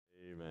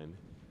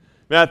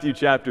Matthew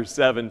chapter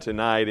 7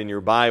 tonight in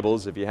your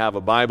Bibles, if you have a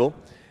Bible.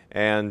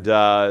 And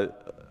I've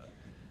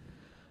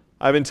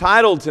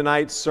entitled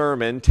tonight's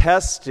sermon,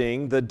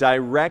 Testing the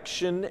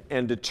Direction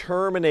and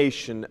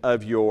Determination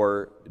of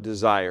Your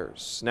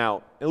Desires.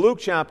 Now, in Luke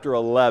chapter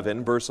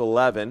 11, verse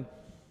 11,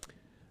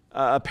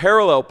 a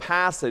parallel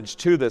passage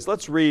to this.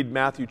 Let's read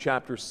Matthew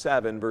chapter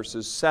 7,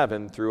 verses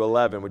 7 through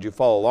 11. Would you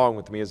follow along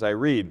with me as I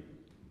read?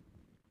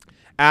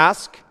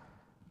 Ask,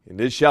 and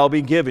it shall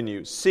be given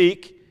you.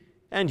 Seek,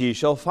 and ye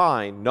shall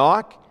find.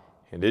 Knock,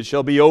 and it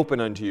shall be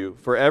opened unto you.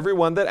 For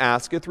everyone that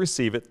asketh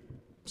receiveth,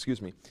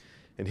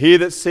 and he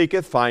that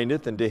seeketh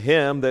findeth, and to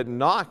him that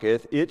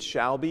knocketh it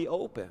shall be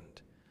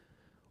opened.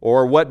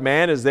 Or what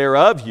man is there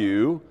of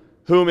you,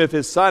 whom if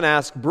his son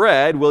ask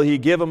bread, will he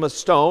give him a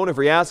stone? If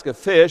he ask a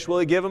fish, will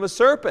he give him a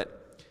serpent?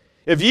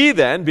 If ye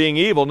then, being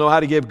evil, know how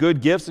to give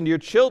good gifts unto your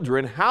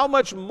children, how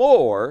much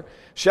more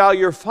shall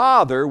your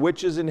Father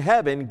which is in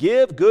heaven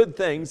give good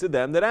things to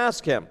them that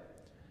ask him?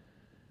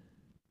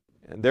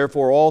 And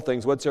therefore all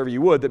things whatsoever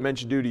you would that men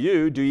should do to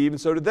you, do ye even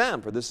so to them,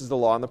 for this is the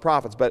law and the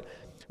prophets. But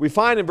we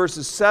find in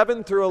verses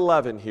 7 through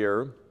 11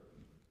 here,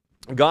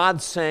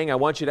 God saying, I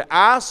want you to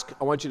ask,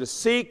 I want you to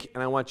seek,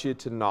 and I want you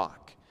to knock.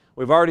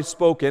 We've already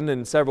spoken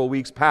in several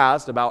weeks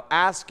past about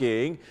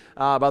asking,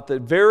 about the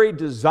very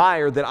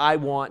desire that I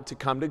want to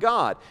come to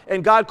God.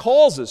 And God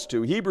calls us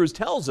to. Hebrews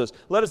tells us,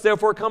 let us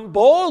therefore come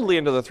boldly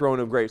into the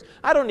throne of grace.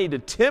 I don't need to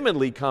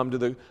timidly come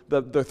to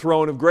the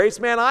throne of grace.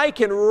 Man, I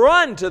can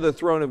run to the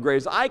throne of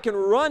grace. I can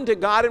run to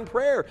God in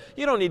prayer.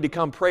 You don't need to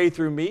come pray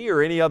through me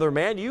or any other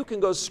man. You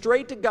can go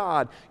straight to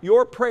God.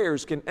 Your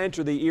prayers can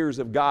enter the ears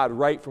of God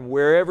right from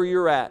wherever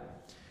you're at.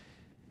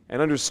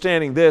 And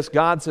understanding this,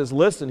 God says,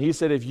 listen, He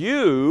said, if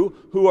you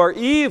who are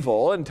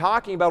evil, and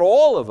talking about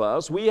all of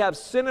us, we have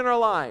sin in our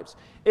lives.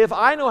 If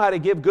I know how to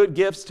give good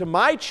gifts to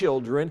my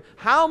children,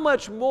 how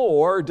much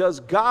more does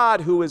God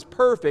who is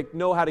perfect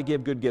know how to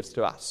give good gifts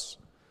to us?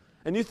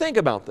 And you think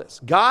about this.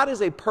 God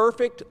is a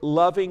perfect,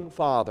 loving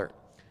Father.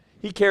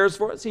 He cares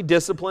for us. He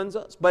disciplines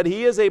us. But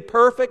He is a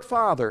perfect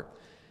Father.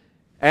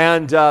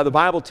 And the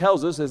Bible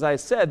tells us, as I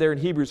said there in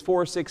Hebrews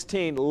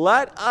 4:16,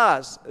 let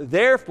us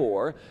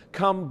therefore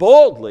come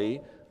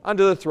boldly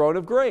unto the throne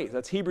of grace.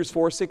 That's Hebrews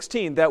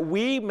 4:16, that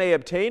we may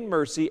obtain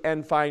mercy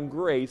and find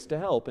grace to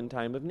help in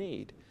time of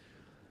need.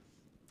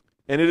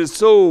 And it is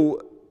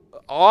so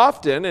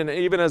often, and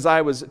even as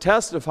I was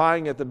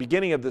testifying at the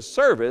beginning of this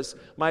service,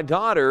 my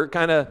daughter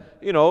kind of,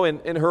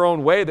 in her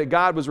own way, that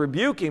God was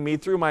rebuking me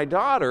through my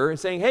daughter and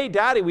saying, hey,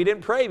 Daddy, we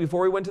didn't pray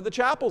before we went to the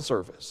chapel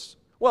service.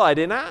 Well, I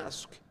didn't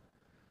ask.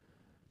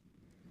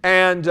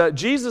 And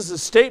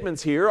Jesus'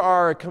 statements here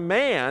are a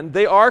command.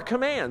 They are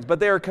commands, but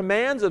they are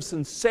commands of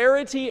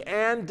sincerity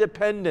and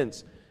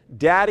dependence.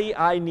 Daddy,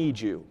 I need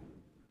you.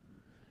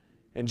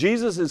 And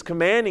Jesus is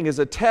commanding is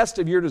a test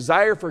of your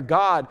desire for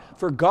God,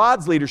 for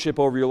God's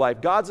leadership over your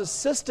life, God's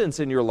assistance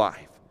in your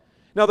life.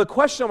 Now, the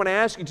question I want to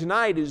ask you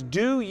tonight is,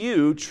 do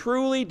you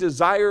truly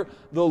desire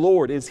the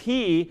Lord? Is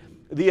He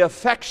the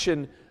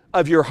affection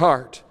of your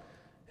heart?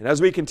 And as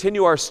we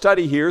continue our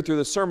study here through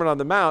the Sermon on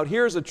the Mount,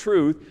 here's a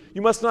truth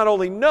you must not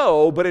only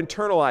know, but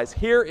internalize.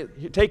 Here,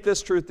 take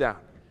this truth down.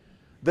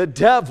 The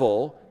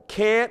devil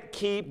can't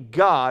keep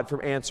God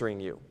from answering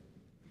you.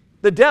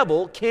 The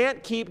devil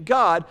can't keep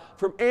God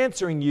from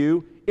answering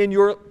you in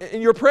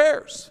your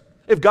prayers.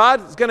 If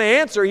God's going to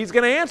answer, He's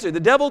going to answer. The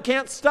devil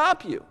can't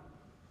stop you.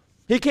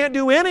 He can't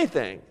do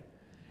anything.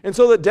 And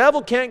so the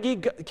devil can't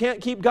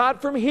keep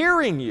God from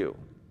hearing you.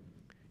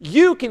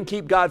 You can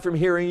keep God from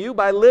hearing you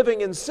by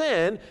living in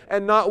sin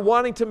and not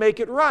wanting to make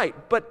it right.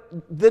 But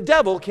the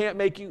devil can't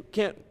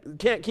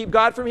keep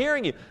God from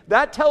hearing you.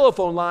 That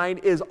telephone line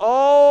is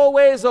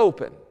always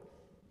open.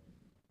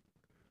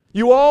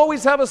 You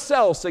always have a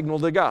cell signal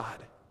to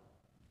God.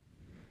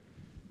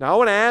 Now I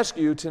want to ask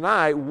you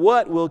tonight,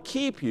 what will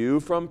keep you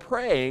from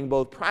praying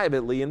both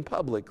privately and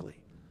publicly?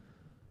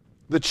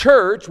 The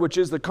church, which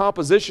is the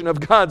composition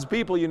of God's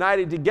people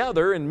united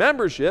together in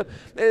membership,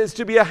 is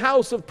to be a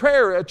house of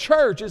prayer. A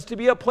church is to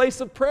be a place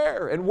of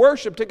prayer and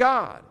worship to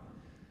God.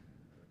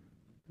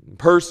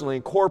 Personally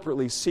and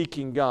corporately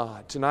seeking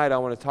God. Tonight I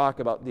want to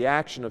talk about the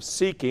action of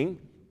seeking,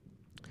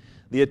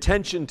 the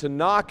attention to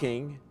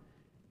knocking,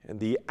 and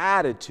the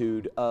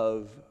attitude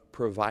of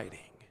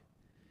providing.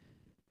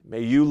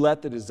 May you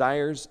let the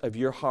desires of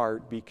your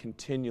heart be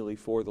continually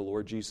for the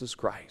Lord Jesus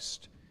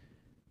Christ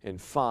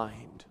and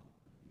find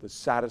the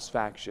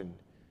satisfaction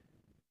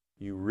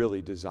you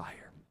really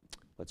desire.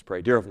 Let's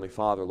pray. Dear Heavenly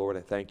Father, Lord,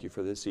 I thank You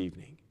for this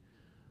evening.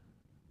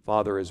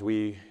 Father, as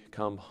we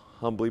come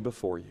humbly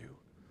before You,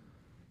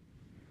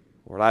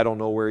 Lord, I don't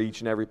know where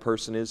each and every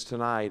person is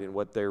tonight and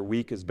what their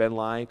week has been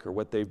like or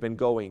what they've been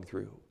going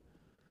through,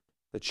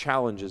 the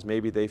challenges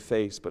maybe they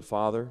face, but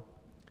Father,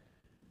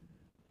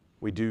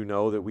 we do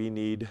know that we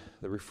need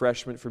the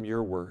refreshment from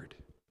Your Word.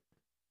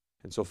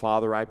 And so,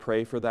 Father, I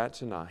pray for that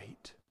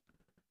tonight.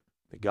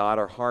 That God,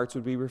 our hearts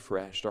would be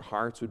refreshed, our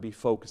hearts would be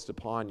focused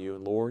upon You.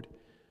 And Lord,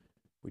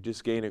 we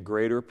just gain a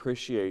greater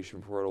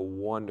appreciation for what a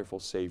wonderful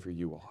Savior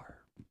You are.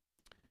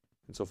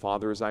 And so,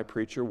 Father, as I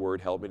preach your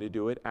word, help me to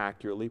do it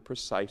accurately,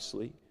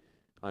 precisely,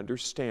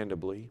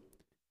 understandably,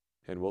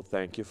 and we'll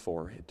thank you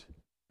for it.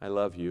 I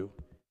love you.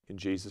 In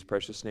Jesus'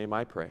 precious name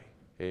I pray.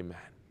 Amen.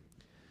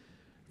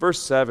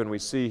 Verse 7 we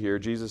see here,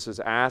 Jesus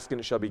says, ask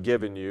and it shall be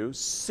given you.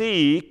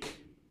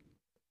 Seek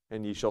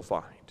and ye shall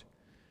find.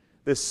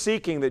 This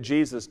seeking that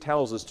Jesus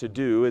tells us to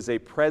do is a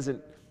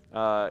present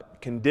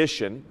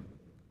condition.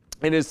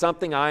 It is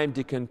something I am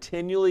to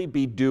continually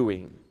be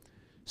doing,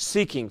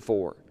 seeking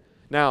for.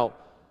 Now,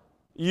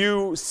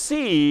 you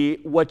see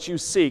what you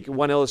seek.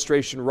 One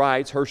illustration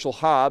writes, Herschel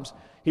Hobbs,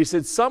 he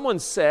said, someone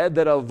said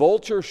that a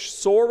vulture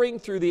soaring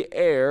through the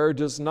air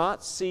does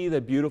not see the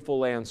beautiful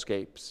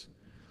landscapes,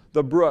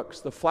 the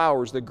brooks, the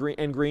flowers, the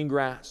green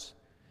grass.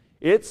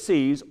 It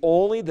sees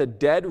only the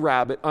dead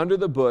rabbit under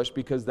the bush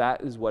because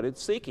that is what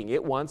it's seeking.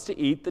 It wants to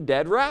eat the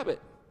dead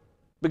rabbit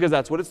because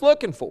that's what it's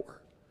looking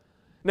for.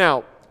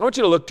 Now, I want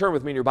you to turn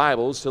with me in your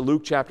Bibles to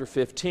Luke chapter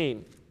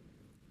 15.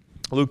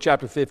 Luke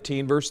chapter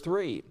 15, verse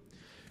 3.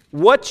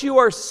 What you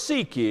are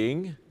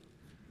seeking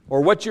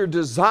or what you're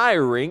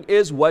desiring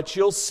is what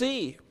you'll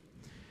see.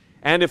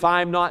 And if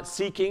I'm not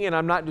seeking and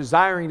I'm not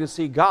desiring to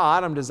see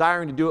God, I'm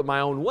desiring to do it my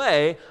own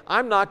way,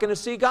 I'm not going to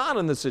see God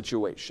in the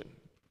situation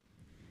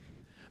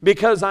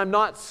because I'm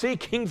not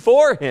seeking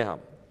for Him.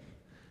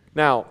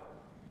 Now,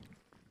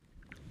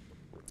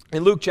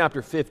 in Luke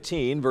chapter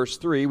 15, verse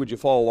 3, would you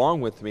follow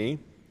along with me?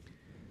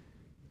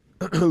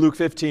 Luke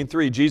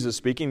 15:3, Jesus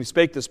speaking, He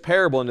spake this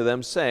parable unto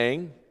them,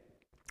 saying,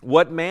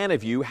 what man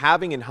of you,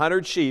 having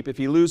 100 sheep, if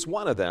he lose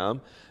one of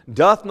them,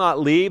 doth not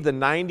leave the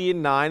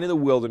 99 in the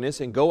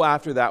wilderness and go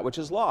after that which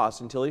is lost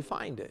until he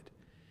find it?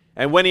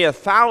 And when he hath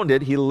found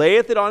it, he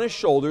layeth it on his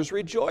shoulders,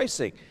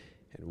 rejoicing.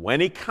 And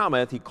when he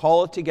cometh, he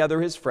calleth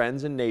together his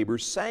friends and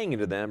neighbors, saying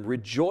unto them,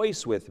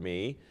 rejoice with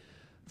me,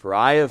 for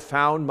I have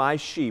found my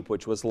sheep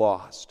which was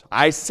lost.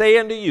 I say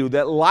unto you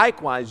that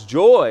likewise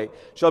joy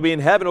shall be in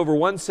heaven over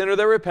one sinner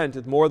that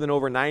repenteth, more than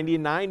over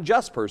 99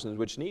 just persons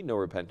which need no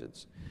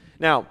repentance.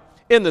 Now,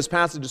 in this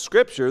passage of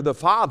Scripture, the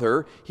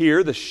father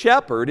here, the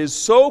shepherd, is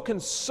so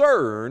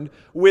concerned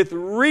with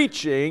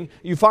reaching,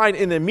 you find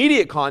in the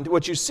immediate context,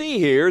 what you see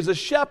here is a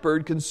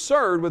shepherd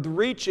concerned with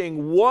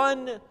reaching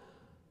one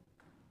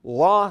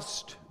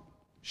lost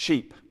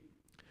sheep.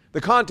 The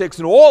context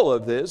in all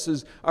of this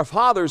is our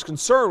Father is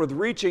concerned with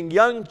reaching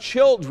young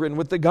children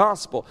with the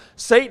gospel.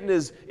 Satan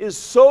is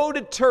so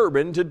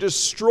determined to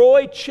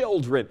destroy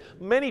children.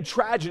 Many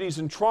tragedies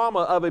and trauma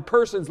of a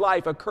person's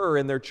life occur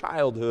in their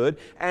childhood,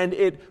 and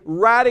it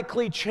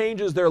radically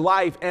changes their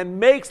life and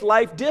makes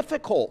life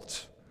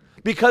difficult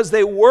because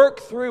they work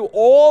through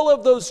all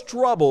of those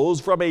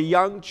troubles from a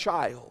young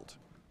child.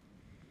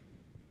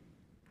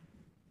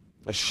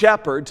 A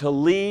shepherd to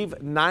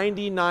leave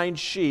 99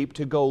 sheep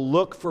to go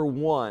look for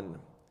one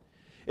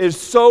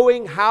is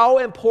showing how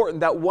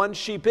important that one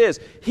sheep is.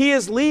 He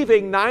is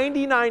leaving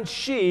 99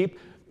 sheep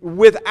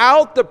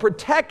without the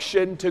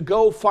protection to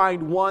go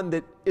find one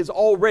that is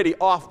already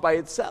off by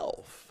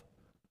itself.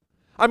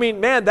 I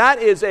mean, man,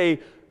 that is a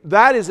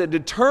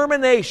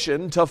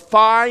determination to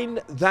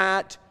find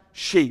that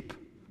sheep.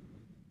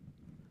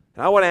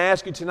 And I want to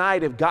ask you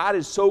tonight, if God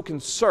is so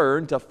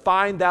concerned to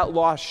find that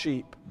lost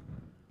sheep,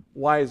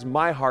 why is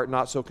my heart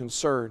not so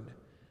concerned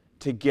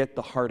to get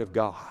the heart of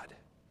God?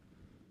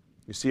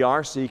 You see,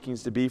 our seeking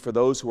is to be for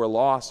those who are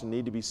lost and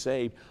need to be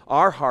saved.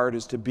 Our heart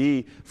is to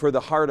be for the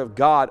heart of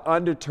God,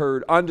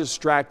 undeterred,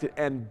 undistracted,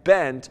 and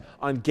bent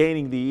on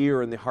gaining the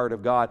ear and the heart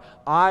of God.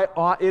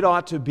 It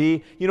ought to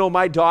be,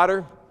 my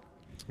daughter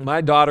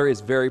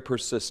is very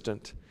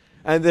persistent.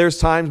 And there's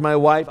times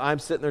I'm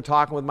sitting there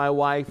talking with my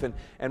wife,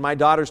 and my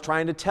daughter's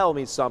trying to tell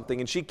me something,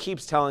 and she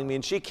keeps telling me,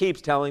 and she keeps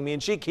telling me,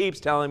 and she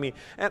keeps telling me.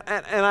 And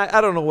I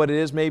don't know what it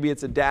is. Maybe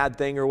it's a dad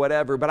thing or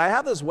whatever, but I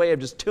have this way of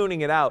just tuning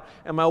it out.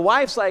 And my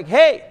wife's like,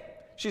 hey,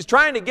 she's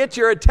trying to get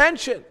your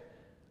attention.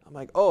 I'm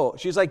like, oh.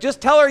 She's like,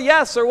 just tell her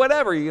yes or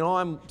whatever.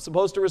 I'm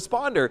supposed to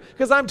respond to her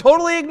because I'm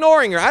totally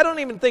ignoring her. I don't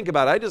even think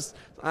about it.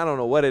 I don't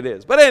know what it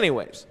is. But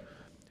anyways.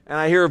 And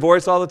I hear her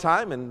voice all the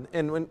time,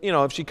 and when,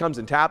 if she comes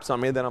and taps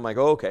on me, then I'm like,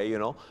 oh, okay,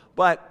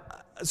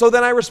 But, so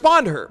then I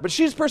respond to her. But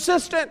she's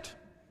persistent.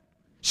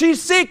 She's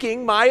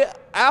seeking my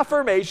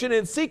affirmation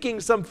and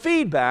seeking some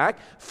feedback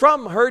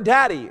from her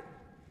daddy.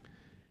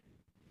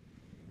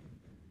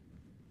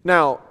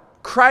 Now,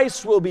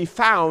 Christ will be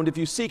found if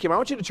you seek Him. I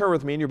want you to turn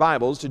with me in your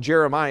Bibles to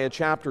Jeremiah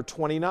chapter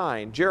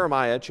 29.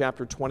 Jeremiah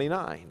chapter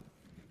 29.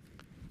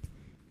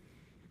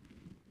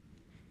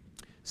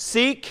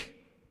 Seek,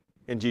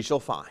 and ye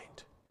shall find.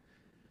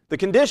 The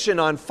condition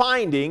on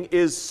finding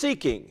is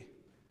seeking,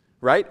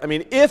 right? I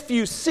mean, if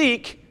you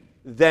seek,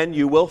 then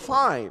you will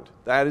find.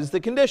 That is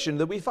the condition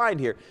that we find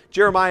here.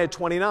 Jeremiah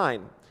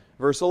 29,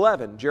 verse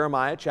 11.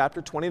 Jeremiah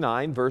chapter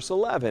 29, verse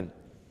 11.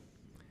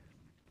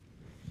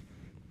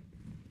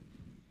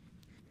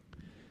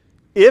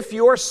 If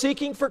you're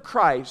seeking for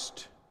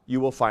Christ, you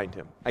will find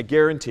Him. I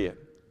guarantee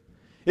it.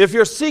 If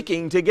you're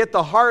seeking to get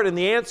the heart and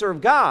the answer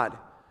of God,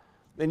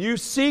 and you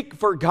seek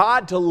for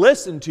God to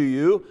listen to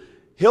you,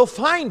 He'll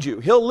find you.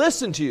 He'll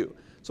listen to you.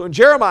 So in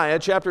Jeremiah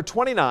chapter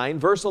 29,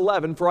 verse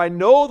 11, "For I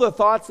know the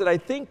thoughts that I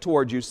think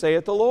toward you,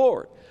 saith the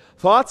Lord,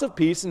 thoughts of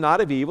peace and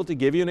not of evil, to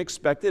give you an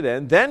expected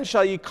end. Then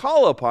shall ye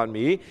call upon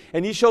me,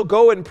 and ye shall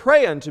go and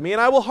pray unto me,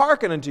 and I will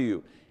hearken unto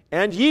you.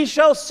 And ye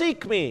shall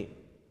seek me,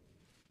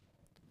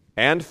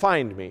 and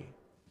find me,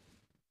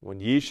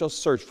 when ye shall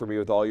search for me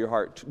with all your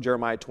heart."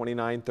 Jeremiah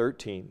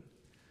 29:13.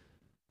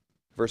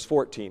 Verse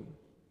 14.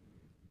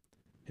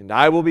 "And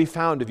I will be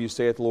found of you,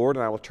 saith the Lord,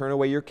 and I will turn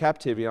away your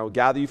captivity, and I will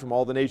gather you from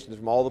all the nations,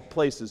 from all the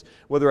places,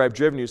 whither I have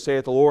driven you,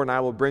 saith the Lord, and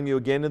I will bring you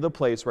again to the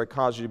place where I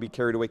caused you to be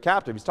carried away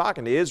captive." He's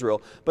talking to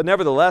Israel, but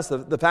nevertheless,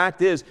 the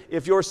fact is,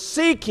 if you're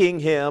seeking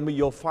Him,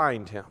 you'll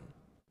find Him.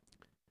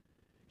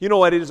 You know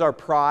what? It is our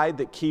pride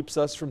that keeps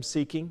us from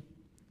seeking.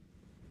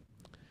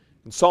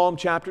 In Psalm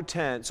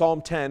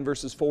 10,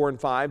 verses 4 and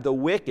 5, "The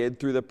wicked,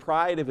 through the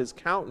pride of his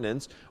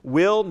countenance,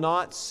 will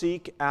not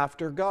seek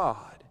after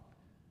God.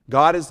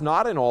 God is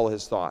not in all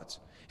his thoughts.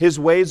 His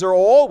ways are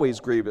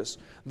always grievous.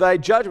 Thy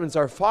judgments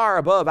are far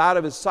above out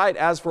of his sight.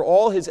 As for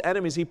all his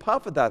enemies, he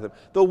puffeth at them.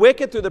 The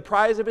wicked, through the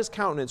pride of his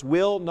countenance,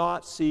 will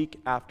not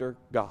seek after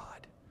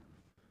God."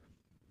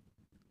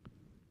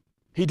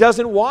 He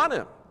doesn't want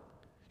him.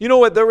 You know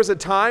what? There was a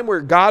time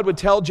where God would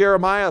tell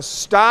Jeremiah,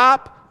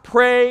 "Stop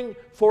praying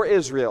for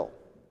Israel.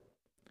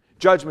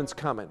 Judgment's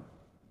coming.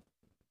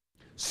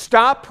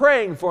 Stop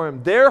praying for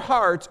him. Their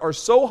hearts are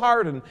so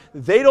hardened,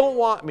 they don't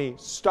want me.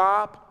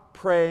 Stop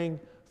praying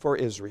for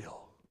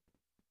Israel."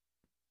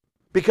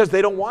 Because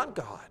they don't want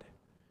God.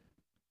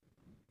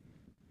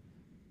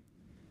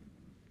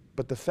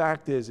 But the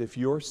fact is, if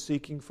you're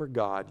seeking for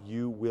God,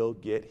 you will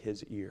get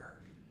His ear.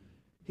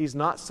 He's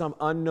not some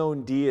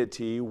unknown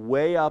deity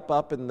way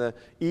up in the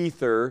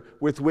ether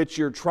with which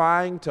you're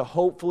trying to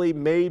hopefully,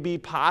 maybe,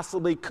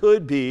 possibly,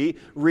 could be,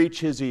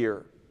 reach His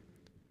ear.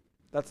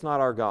 That's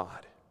not our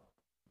God.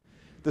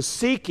 The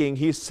seeking,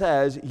 He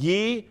says,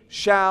 "ye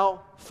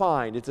shall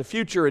find." It's a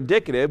future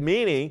indicative,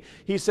 meaning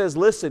He says,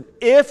 listen,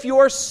 if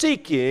you're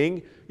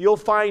seeking, you'll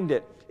find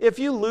it. If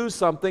you lose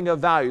something of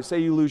value, say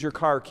you lose your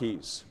car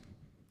keys,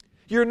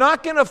 you're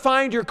not going to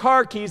find your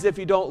car keys if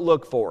you don't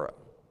look for them.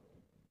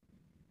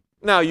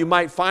 Now, you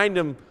might find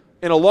them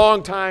in a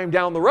long time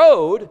down the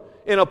road,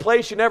 in a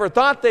place you never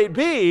thought they'd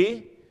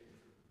be,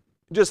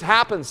 just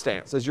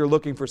happenstance as you're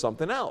looking for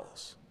something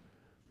else.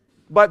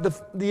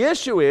 But the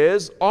issue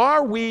is,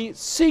 are we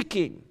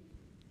seeking?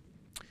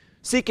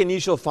 "Seek and ye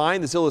shall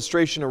find," this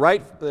illustration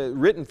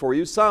written for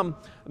you. Some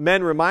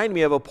men remind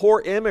me of a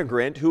poor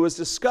immigrant who was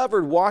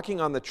discovered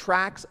walking on the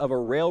tracks of a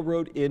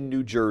railroad in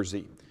New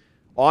Jersey.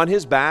 On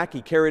his back,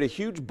 he carried a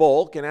huge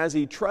bulk, and as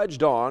he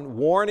trudged on,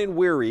 worn and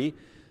weary,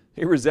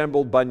 he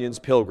resembled Bunyan's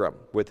pilgrim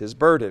with his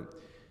burden.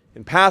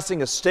 In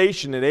passing a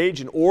station, an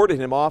agent ordered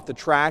him off the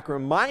track,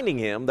 reminding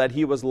him that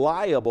he was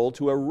liable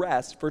to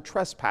arrest for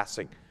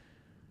trespassing.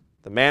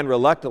 The man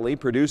reluctantly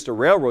produced a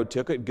railroad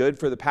ticket good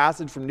for the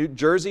passage from New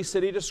Jersey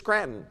City to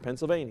Scranton,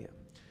 Pennsylvania.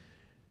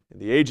 And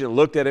the agent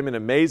looked at him in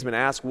amazement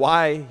and asked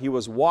why he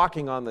was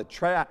walking on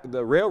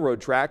the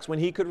railroad tracks when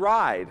he could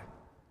ride.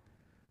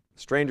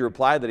 The stranger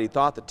replied that he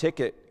thought the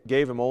ticket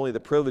gave him only the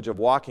privilege of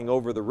walking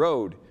over the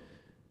road.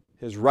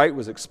 His right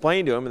was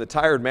explained to him, and the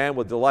tired man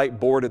with delight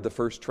boarded the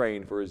first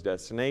train for his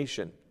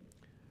destination.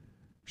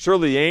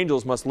 Surely the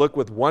angels must look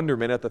with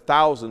wonderment at the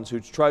thousands who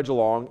trudge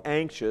along,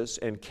 anxious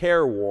and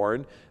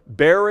careworn,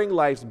 bearing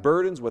life's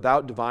burdens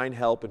without divine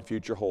help and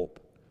future hope.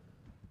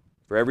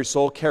 For every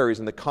soul carries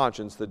in the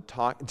conscience the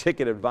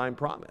ticket of divine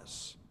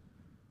promise.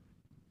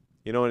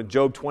 You know, in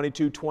Job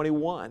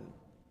 22:21,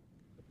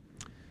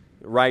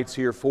 it writes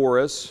here for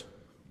us,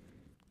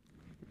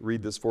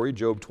 read this for you,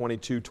 Job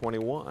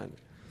 22:21.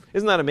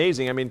 Isn't that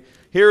amazing? I mean,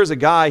 here's a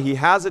guy, he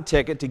has a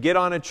ticket to get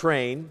on a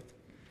train,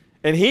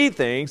 and he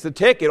thinks the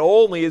ticket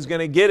only is going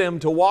to get him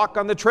to walk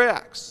on the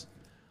tracks.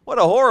 What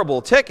a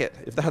horrible ticket,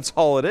 if that's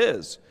all it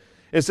is.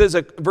 It says,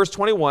 verse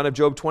 21 of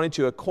Job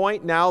 22,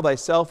 "Acquaint now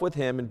thyself with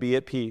him, and be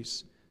at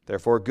peace.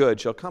 Therefore good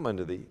shall come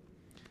unto thee."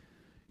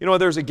 You know,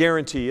 there's a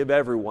guarantee of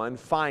everyone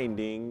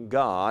finding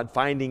God,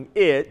 finding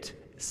it.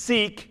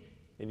 Seek,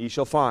 and ye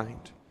shall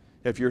find,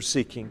 if you're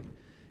seeking.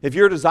 If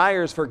your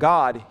desire is for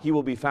God, He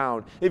will be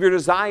found. If your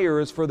desire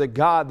is for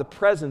the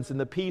presence and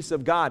the peace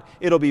of God,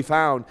 it'll be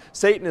found.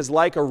 Satan is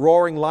like a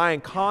roaring lion,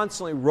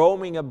 constantly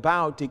roaming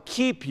about to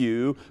keep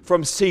you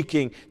from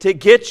seeking, to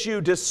get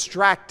you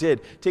distracted,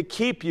 to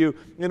keep you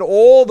in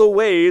all the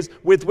ways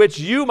with which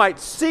you might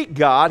seek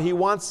God. He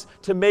wants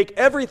to make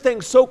everything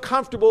so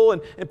comfortable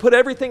and put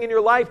everything in your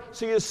life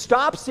so you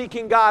stop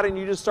seeking God and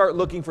you just start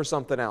looking for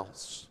something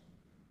else.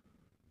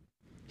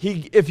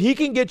 If he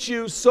can get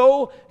you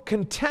so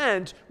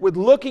content with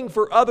looking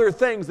for other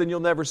things, then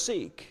you'll never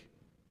seek.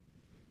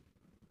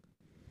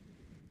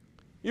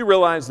 You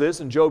realize this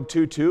in Job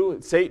 2:2.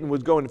 Satan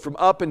was going from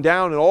up and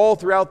down and all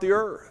throughout the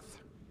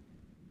earth.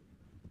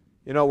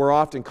 You know, we're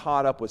often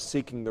caught up with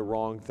seeking the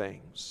wrong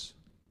things.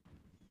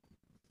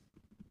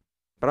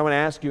 But I want to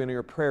ask you in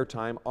your prayer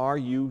time, are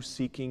you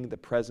seeking the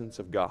presence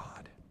of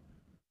God?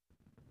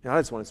 Now, I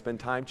just want to spend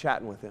time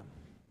chatting with Him.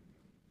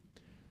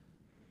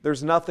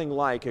 There's nothing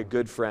like a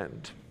good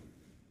friend.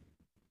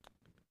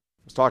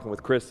 I was talking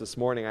with Chris this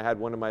morning. I had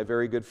one of my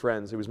very good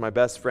friends. He was my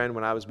best friend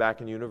when I was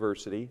back in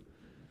university.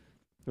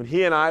 And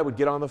he and I would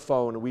get on the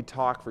phone and we'd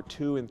talk for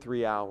 2 and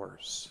 3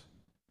 hours.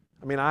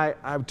 I mean, I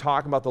would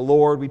talk about the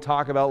Lord. We'd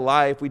talk about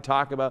life. We'd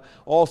talk about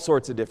all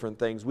sorts of different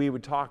things. We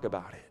would talk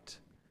about it.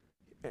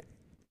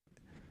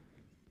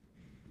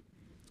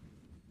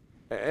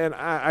 And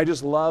I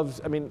just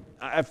loved,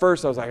 at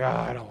first I was like,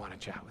 I don't want to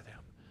chat with him.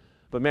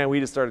 But man, we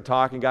just started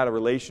talking, got a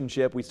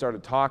relationship. We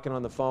started talking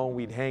on the phone.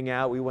 We'd hang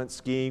out. We went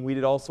skiing. We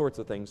did all sorts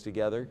of things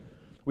together.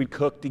 We'd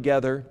cook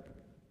together.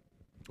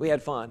 We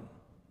had fun.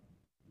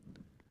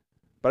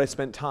 But I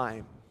spent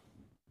time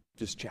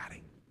just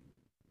chatting.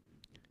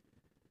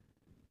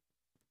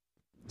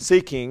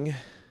 Seeking.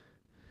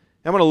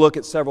 I'm going to look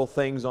at several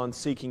things on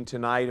seeking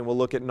tonight, and we'll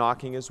look at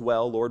knocking as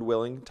well, Lord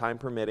willing, time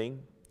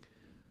permitting.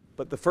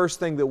 But the first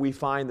thing that we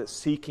find that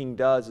seeking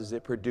does is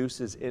it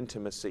produces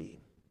intimacy.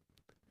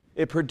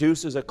 It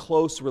produces a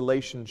close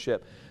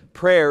relationship.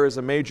 Prayer is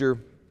a major,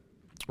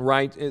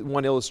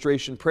 one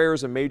illustration, prayer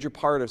is a major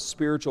part of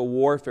spiritual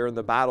warfare in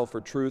the battle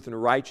for truth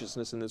and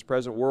righteousness in this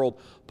present world.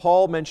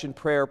 Paul mentioned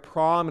prayer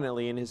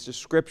prominently in his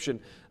description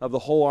of the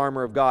whole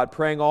armor of God,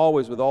 praying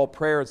always with all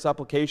prayer and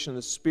supplication in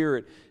the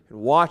Spirit, and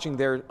watching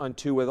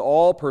thereunto with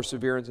all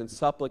perseverance and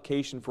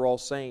supplication for all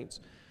saints.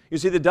 You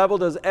see, the devil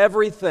does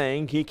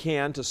everything he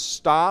can to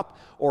stop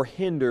or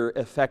hinder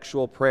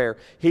effectual prayer.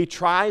 He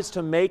tries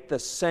to make the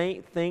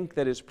saint think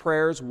that his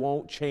prayers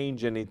won't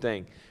change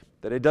anything,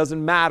 that it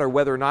doesn't matter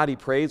whether or not he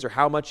prays or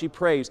how much he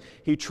prays.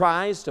 He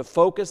tries to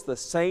focus the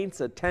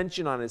saint's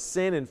attention on his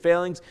sin and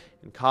failings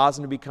and cause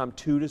him to become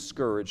too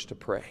discouraged to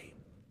pray.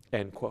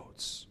 End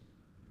quotes.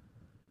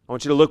 I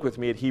want you to look with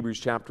me at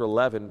Hebrews chapter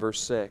 11, verse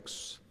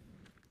 6.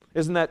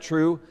 Isn't that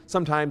true?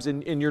 Sometimes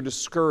in your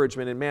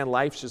discouragement, and man,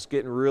 life's just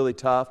getting really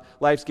tough.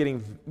 Life's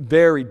getting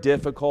very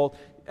difficult.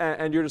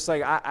 And you're just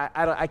like,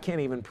 I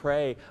can't even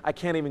pray. I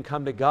can't even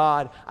come to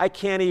God. I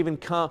can't even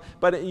come.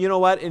 But you know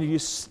what? And you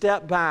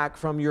step back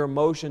from your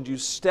emotions. You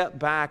step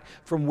back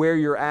from where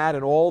you're at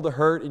and all the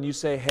hurt, and you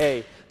say,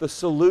 hey, the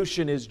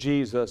solution is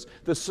Jesus.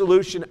 The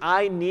solution,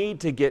 I need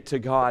to get to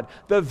God.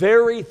 The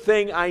very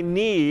thing I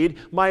need,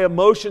 my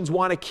emotions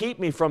want to keep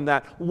me from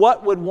that.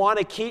 What would want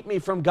to keep me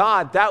from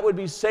God? That would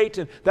be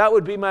Satan. That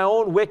would be my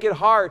own wicked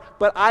heart.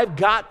 But I've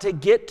got to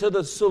get to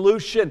the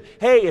solution.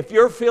 Hey, if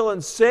you're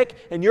feeling sick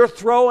and you're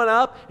throwing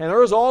up and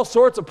there's all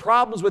sorts of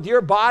problems with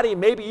your body,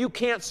 maybe you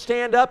can't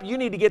stand up, you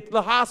need to get to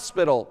the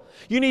hospital.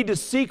 You need to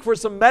seek for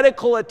some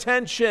medical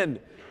attention.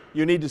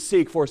 You need to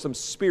seek for some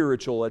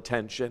spiritual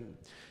attention.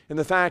 And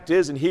the fact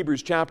is, in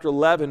Hebrews chapter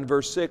 11,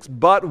 verse 6,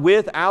 but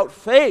without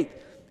faith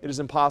it is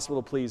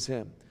impossible to please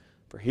Him.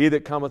 For he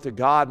that cometh to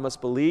God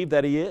must believe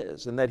that He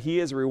is, and that He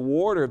is a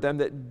rewarder of them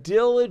that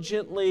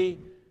diligently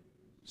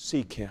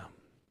seek Him.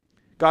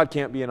 God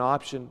can't be an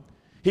option.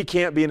 He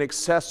can't be an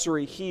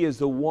accessory. He is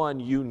the one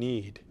you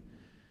need.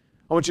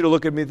 I want you to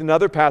look at me with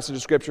another passage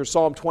of Scripture,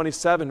 Psalm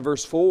 27,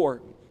 verse 4.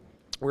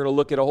 We're going to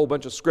look at a whole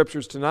bunch of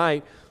Scriptures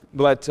tonight,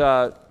 but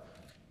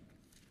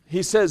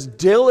he says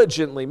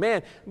diligently.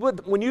 Man,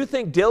 when you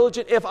think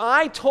diligent, if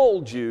I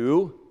told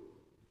you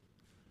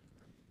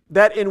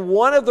that in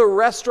one of the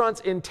restaurants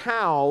in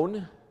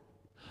town,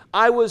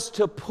 I was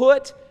to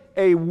put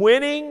a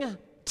winning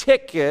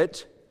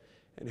ticket,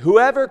 and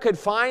whoever could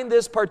find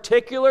this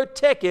particular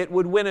ticket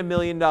would win $1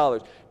 million.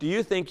 Do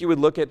you think you would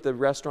look at the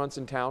restaurants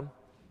in town?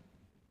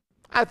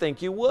 I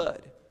think you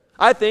would.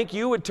 I think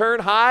you would turn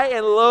high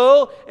and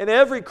low in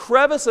every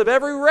crevice of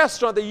every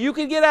restaurant that you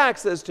could get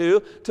access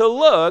to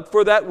look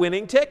for that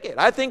winning ticket.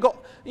 I think,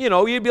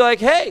 you'd be like,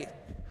 hey.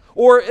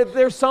 Or if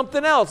there's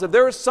something else, if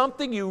there was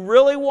something you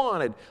really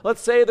wanted,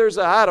 let's say there's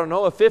a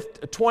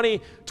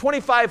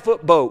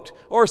 25-foot boat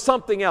or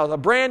something else, a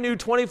brand new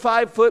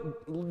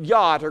 25-foot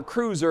yacht or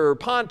cruiser or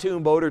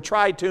pontoon boat or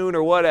tri-toon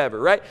or whatever,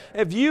 right?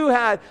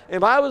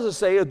 If I was to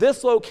say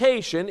this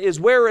location is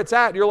where it's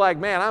at, you're like,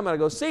 man, I'm going to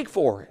go seek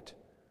for it.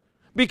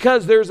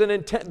 Because there's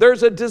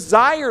a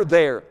desire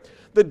there.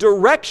 The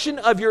direction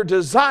of your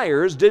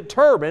desires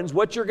determines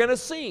what you're going to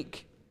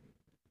seek.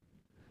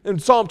 In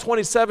Psalm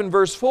 27,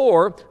 verse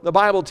 4, the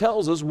Bible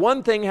tells us,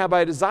 one thing have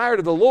I desired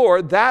of the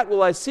Lord, that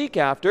will I seek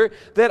after,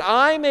 that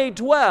I may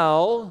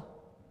dwell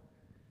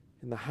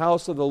in the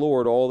house of the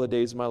Lord all the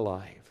days of my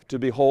life, to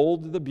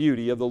behold the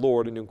beauty of the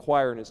Lord and to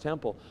inquire in His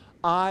temple.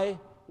 I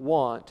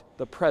want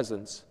the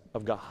presence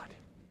of God.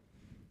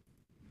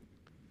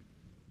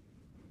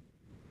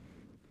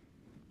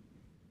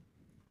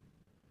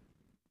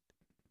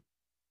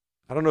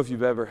 I don't know if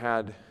you've ever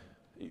had,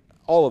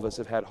 all of us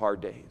have had hard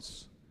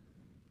days.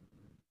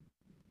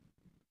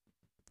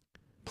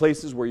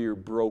 Places where you're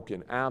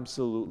broken,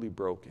 absolutely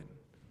broken.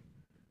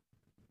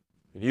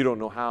 And you don't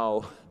know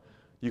how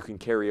you can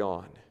carry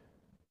on.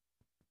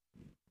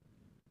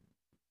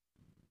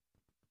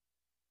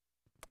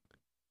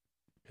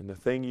 And the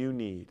thing you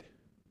need,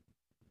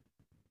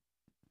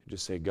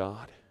 just say,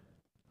 God,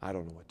 I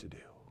don't know what to do.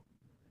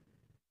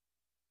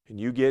 And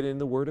you get in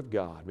the Word of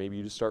God. Maybe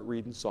you just start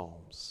reading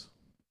Psalms.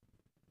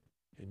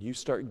 And you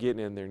start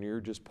getting in there and you're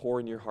just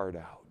pouring your heart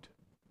out.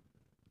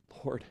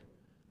 Lord,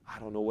 I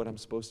don't know what I'm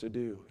supposed to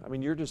do. I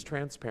mean, you're just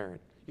transparent.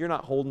 You're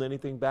not holding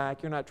anything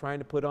back. You're not trying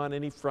to put on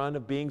any front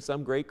of being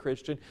some great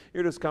Christian.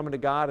 You're just coming to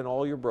God in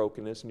all your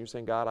brokenness, and you're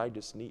saying, God,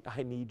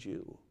 I need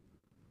you.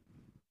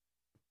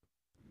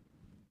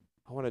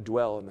 I want to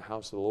dwell in the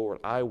house of the Lord.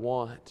 I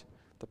want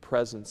the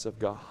presence of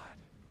God.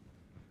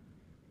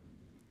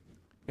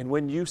 And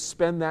when you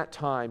spend that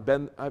time,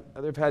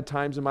 I've had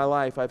times in my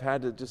life I've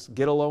had to just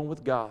get alone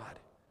with God.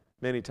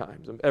 Many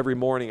times. Every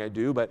morning I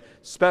do, but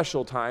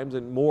special times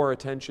and more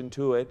attention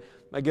to it.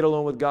 I get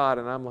alone with God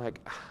and I'm like,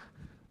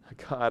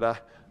 God,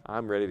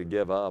 I'm ready to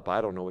give up. I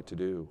don't know what to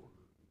do.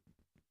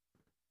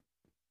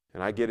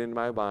 And I get into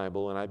my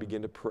Bible and I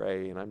begin to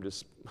pray and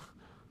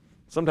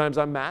sometimes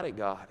I'm mad at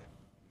God.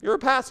 You're a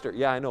pastor.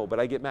 Yeah, I know, but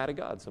I get mad at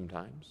God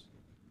sometimes.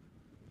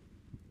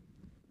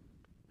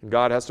 And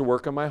God has to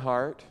work on my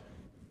heart.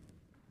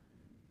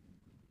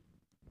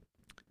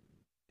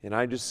 And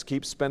I just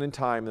keep spending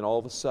time, and all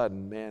of a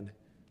sudden, man,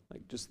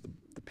 like just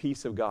the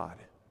peace of God.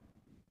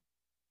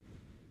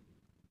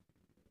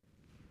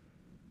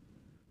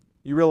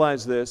 You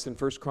realize this in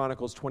 1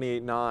 Chronicles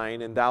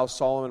 28:9, and thou,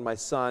 Solomon, my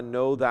son,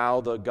 know thou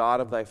the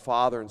God of thy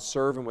father, and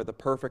serve him with a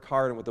perfect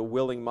heart and with a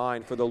willing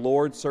mind, for the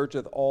Lord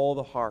searcheth all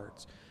the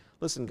hearts.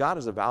 Listen, God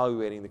is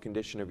evaluating the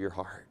condition of your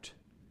heart.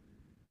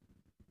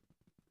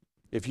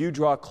 If you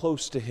draw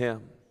close to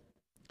Him,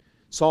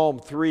 Psalm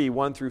 3,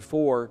 1 through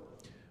 4,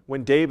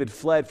 when David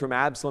fled from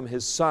Absalom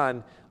his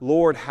son,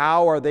 Lord,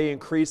 how are they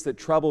increased that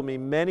trouble me?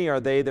 Many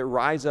are they that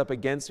rise up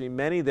against me.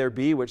 Many there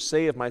be which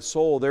say of my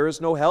soul, there is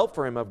no help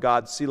for him of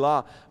God,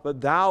 Selah. But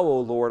thou,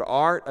 O Lord,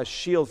 art a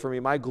shield for me,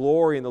 my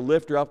glory and the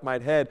lifter up my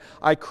head.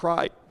 I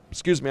cried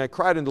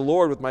unto the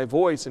Lord with my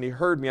voice, and He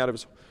heard me out of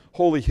His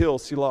holy hill,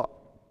 Selah.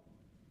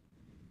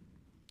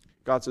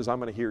 God says, I'm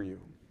going to hear you.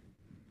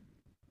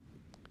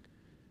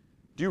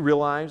 Do you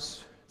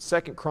realize 2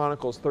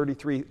 Chronicles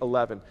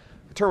 33:11?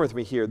 Turn with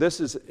me here. This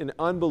is an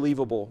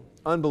unbelievable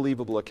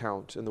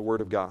account in the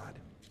Word of God.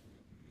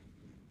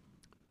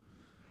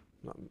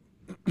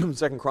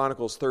 2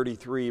 Chronicles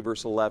 33,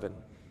 verse 11.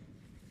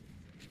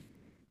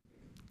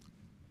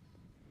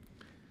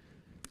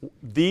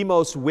 The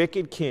most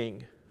wicked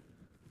king,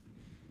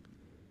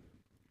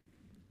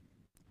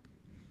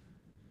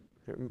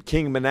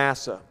 King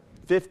Manasseh,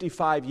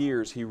 55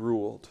 years he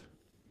ruled.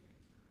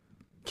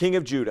 King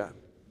of Judah.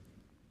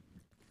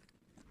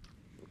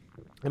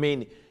 I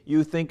mean,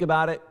 you think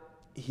about it,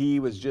 he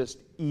was just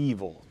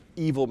evil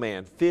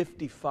man,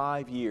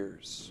 55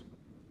 years.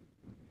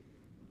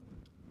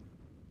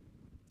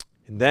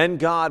 And then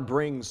God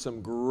brings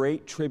some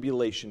great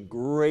tribulation,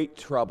 great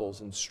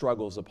troubles and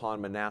struggles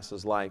upon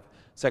Manasseh's life.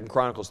 2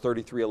 Chronicles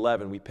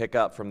 33:11, we pick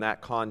up from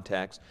that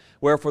context.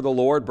 Wherefore the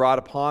Lord brought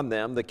upon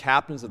them the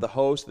captains of the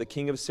host of the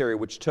king of Syria,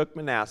 which took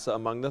Manasseh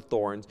among the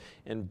thorns,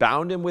 and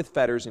bound him with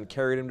fetters, and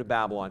carried him to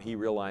Babylon. He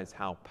realized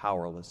how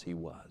powerless he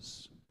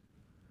was.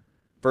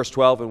 Verse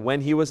 12, and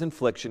when he was in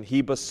affliction,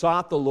 he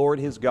besought the Lord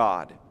his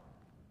God,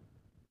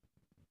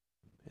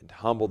 and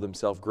humbled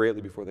himself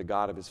greatly before the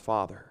God of his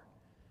father,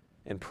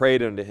 and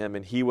prayed unto him,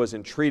 and he was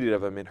entreated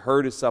of him, and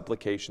heard his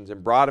supplications,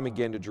 and brought him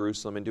again to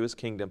Jerusalem, into his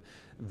kingdom.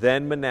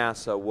 Then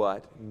Manasseh,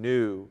 what?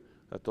 Knew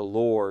that the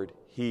Lord,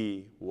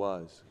 He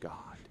was God.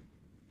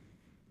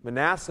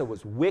 Manasseh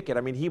was wicked.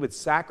 I mean, he would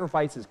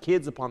sacrifice his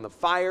kids upon the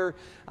fire.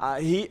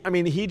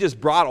 He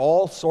just brought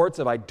all sorts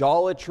of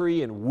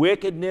idolatry and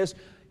wickedness.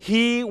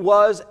 He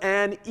was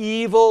an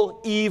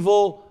evil,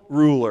 evil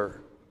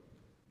ruler.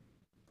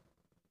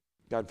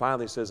 God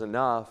finally says,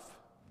 enough,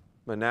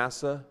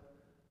 Manasseh.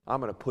 I'm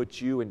going to put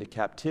you into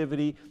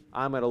captivity.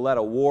 I'm going to let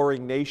a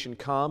warring nation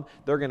come.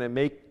 They're going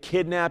to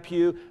kidnap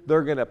you.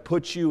 They're going to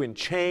put you in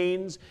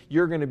chains.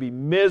 You're going to be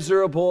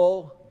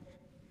miserable.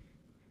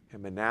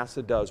 And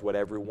Manasseh does what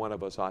every one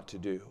of us ought to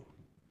do.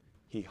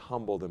 He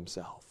humbled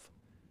himself,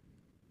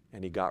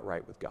 and he got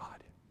right with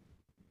God.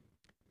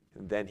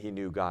 And then he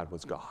knew God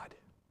was God.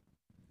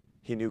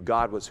 He knew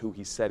God was who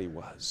He said He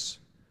was.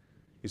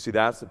 You see,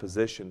 that's the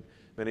position.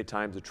 Many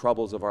times the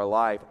troubles of our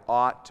life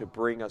ought to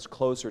bring us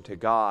closer to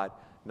God,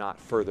 not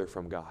further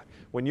from God.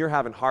 When you're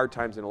having hard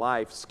times in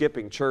life,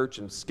 skipping church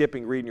and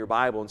skipping reading your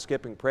Bible and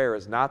skipping prayer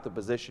is not the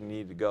position you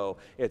need to go.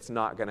 It's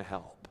not going to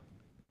help.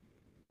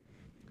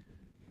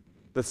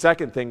 The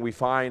second thing we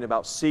find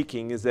about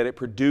seeking is that it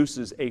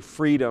produces a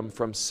freedom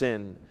from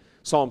sin.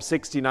 Psalm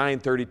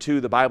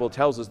 69:32, the Bible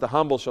tells us, the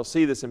humble shall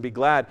see this and be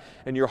glad,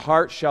 and your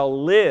heart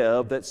shall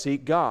live that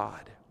seek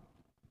God.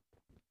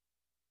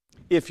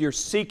 If you're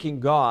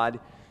seeking God,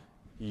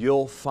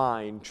 you'll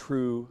find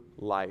true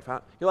life.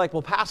 You're like,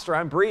 well, Pastor,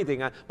 I'm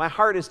breathing. My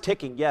heart is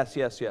ticking. Yes.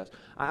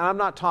 I'm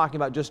not talking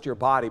about just your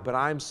body, but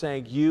I'm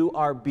saying you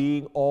are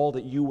being all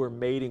that you were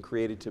made and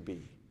created to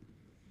be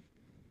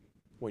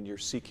when you're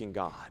seeking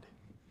God.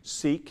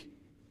 Seek,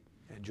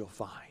 and you'll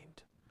find.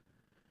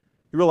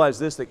 You realize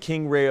this, that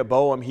King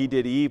Rehoboam, he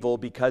did evil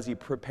because he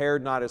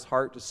prepared not his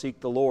heart to seek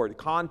the Lord. The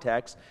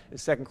context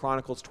is 2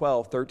 Chronicles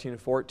 12, 13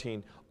 and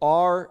 14.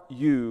 Are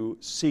you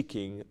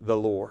seeking the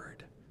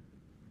Lord?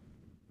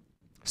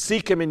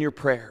 Seek Him in your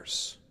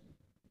prayers.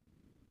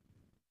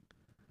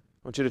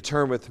 I want you to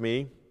turn with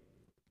me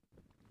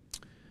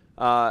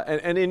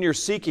And in your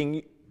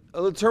seeking,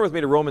 turn with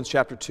me to Romans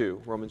chapter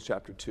 2. Romans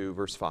chapter 2,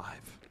 verse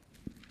 5.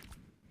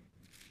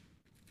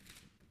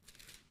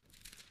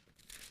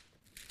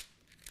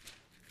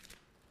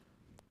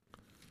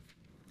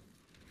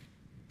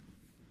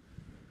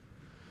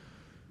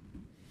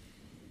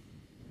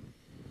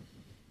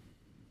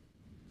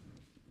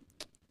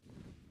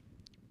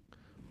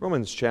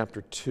 Romans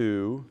chapter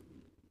 2,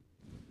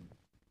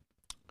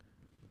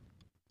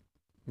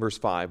 verse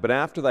 5. But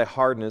after thy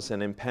hardness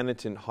and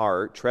impenitent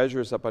heart,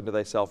 treasures up unto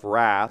thyself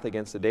wrath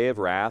against the day of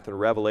wrath and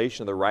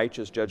revelation of the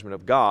righteous judgment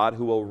of God,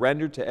 who will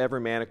render to every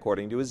man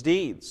according to his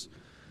deeds.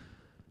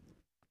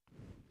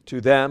 To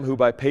them who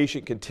by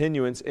patient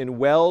continuance in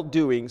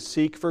well-doing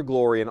seek for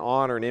glory and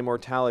honor and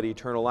immortality,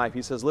 eternal life.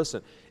 He says,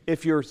 listen,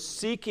 if you're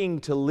seeking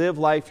to live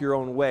life your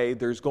own way,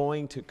 there's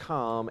going to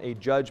come a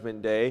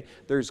judgment day.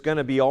 There's going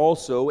to be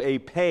also a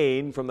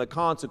pain from the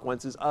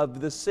consequences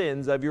of the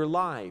sins of your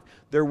life.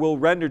 There will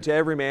render to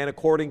every man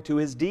according to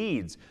his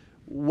deeds.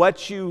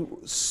 What you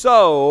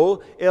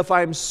sow, if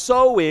I'm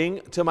sowing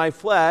to my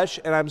flesh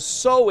and I'm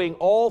sowing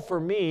all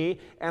for me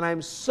and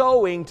I'm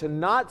sowing to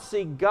not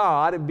seek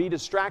God and be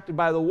distracted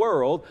by the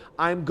world,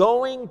 I'm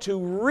going to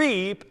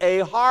reap a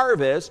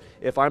harvest.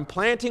 If I'm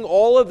planting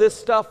all of this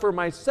stuff for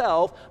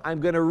myself, I'm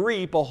going to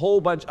reap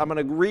I'm going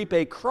to reap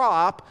a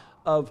crop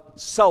of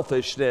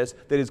selfishness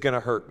that is going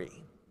to hurt me.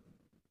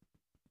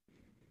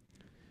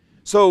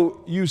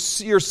 So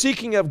you're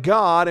seeking of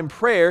God in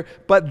prayer,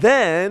 but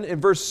then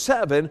in verse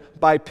 7,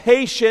 by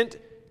patient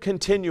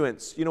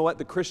continuance. You know what?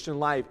 The Christian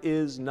life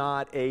is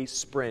not a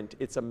sprint,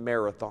 it's a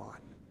marathon.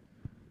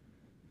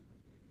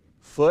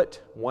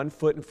 One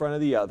foot in front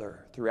of the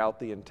other throughout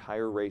the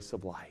entire race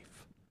of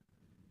life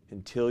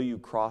until you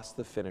cross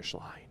the finish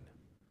line.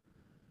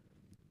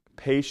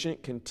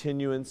 Patient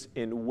continuance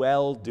in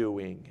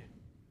well-doing.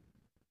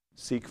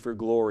 Seek for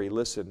glory.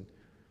 Listen,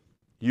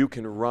 you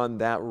can run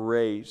that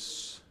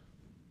race.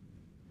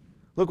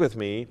 Look with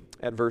me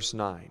at verse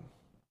 9.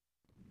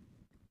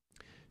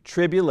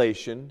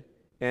 Tribulation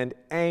and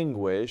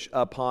anguish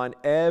upon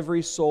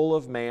every soul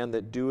of man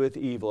that doeth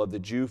evil, of the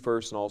Jew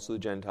first and also the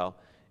Gentile.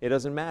 It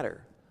doesn't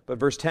matter. But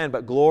verse 10,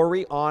 but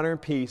glory, honor,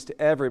 and peace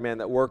to every man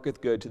that worketh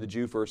good, to the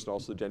Jew first and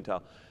also the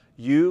Gentile.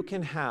 You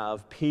can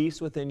have peace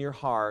within your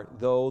heart,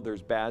 though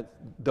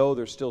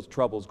there's still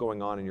troubles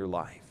going on in your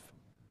life.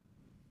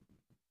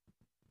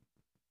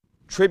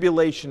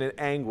 Tribulation and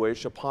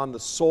anguish upon the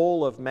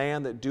soul of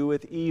man that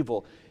doeth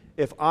evil.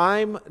 If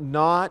I'm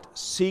not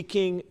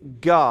seeking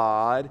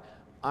God,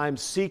 I'm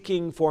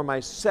seeking for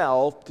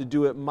myself to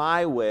do it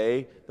my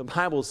way. The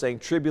Bible is saying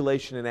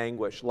tribulation and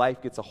anguish.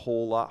 Life gets a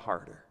whole lot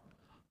harder.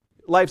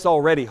 Life's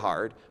already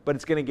hard, but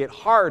it's going to get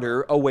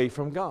harder away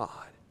from God.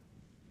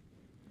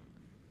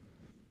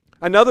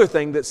 Another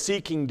thing that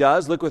seeking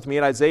does, look with me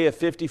at Isaiah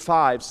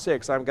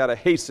 55:6. I've got to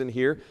hasten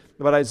here,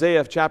 but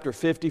Isaiah chapter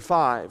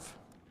 55.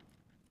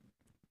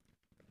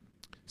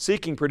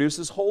 Seeking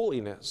produces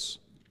holiness.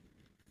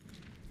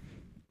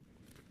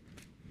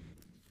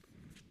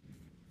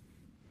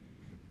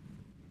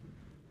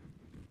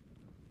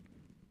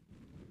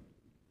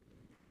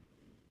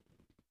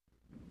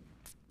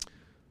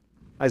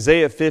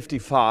 Isaiah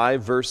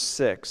 55, verse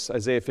 6.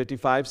 Isaiah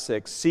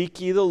 55:6. Seek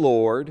ye the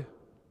Lord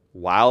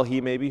while he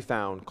may be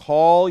found.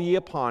 Call ye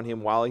upon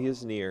him while he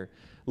is near.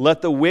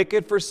 Let the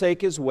wicked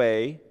forsake his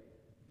way,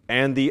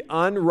 and the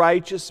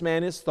unrighteous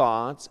man his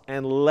thoughts,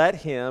 and let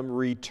him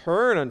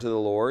return unto the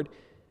Lord,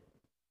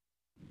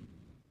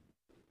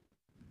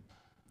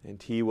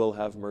 and he will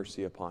have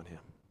mercy upon him.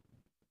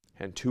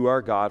 And to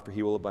our God, for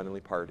he will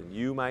abundantly pardon.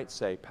 You might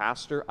say,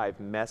 Pastor,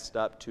 I've messed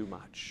up too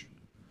much.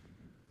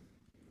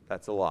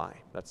 That's a lie.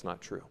 That's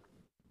not true.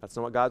 That's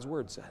not what God's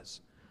Word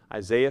says.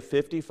 Isaiah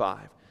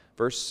 55,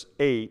 verse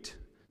 8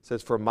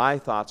 says, For my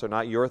thoughts are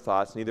not your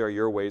thoughts, neither are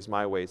your ways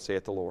my ways,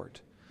 saith the Lord.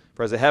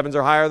 For as the heavens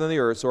are higher than the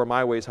earth, so are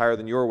my ways higher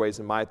than your ways,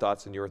 and my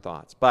thoughts than your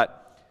thoughts.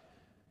 But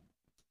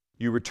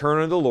you return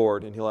unto the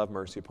Lord, and he'll have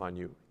mercy upon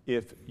you.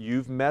 If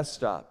you've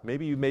messed up,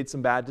 maybe you've made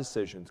some bad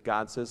decisions,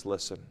 God says,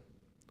 listen,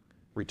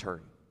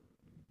 return.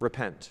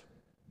 Repent.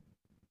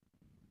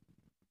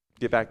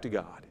 Get back to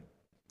God.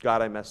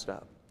 God, I messed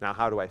up. Now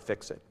how do I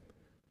fix it?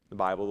 The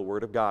Bible, the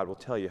Word of God, will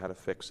tell you how to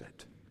fix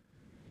it.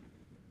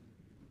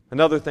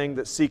 Another thing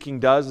that seeking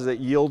does is it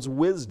yields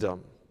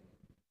wisdom.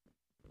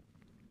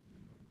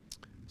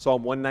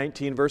 Psalm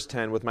 119, verse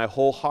 10, with my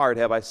whole heart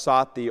have I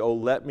sought thee, O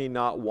let me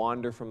not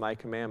wander from thy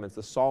commandments.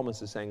 The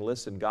psalmist is saying,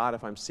 listen, God,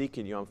 if I'm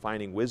seeking you, I'm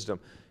finding wisdom.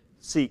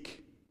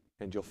 Seek,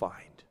 and you'll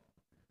find.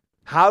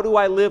 How do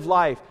I live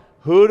life?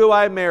 Who do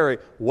I marry?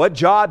 What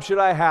job should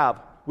I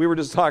have? We were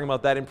just talking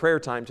about that in prayer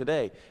time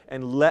today.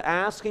 And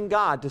asking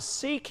God to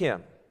seek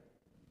him.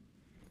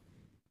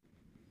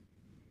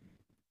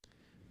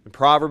 In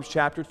Proverbs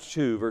chapter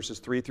 2, verses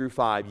 3 through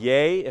 5,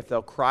 Yea, if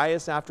thou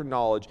criest after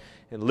knowledge,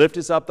 and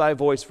liftest up thy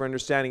voice for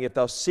understanding, if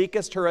thou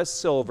seekest her as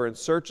silver, and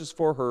searchest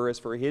for her as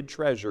for hid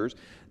treasures,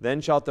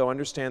 then shalt thou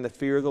understand the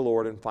fear of the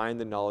Lord, and find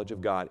the knowledge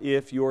of God.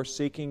 If you're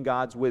seeking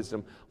God's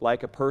wisdom,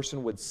 like a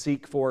person would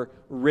seek for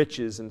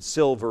riches and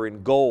silver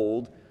and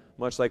gold,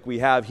 much like we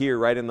have here,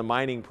 right, in the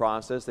mining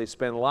process. They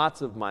spend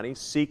lots of money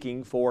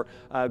seeking for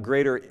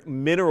greater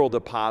mineral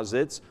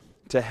deposits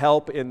to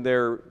help in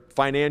their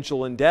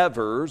financial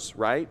endeavors,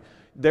 right?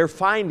 They're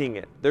finding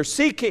it. They're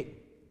seeking.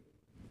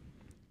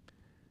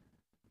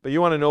 But you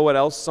want to know what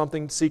else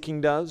something seeking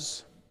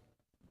does?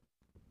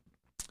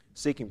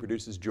 Seeking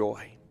produces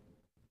joy.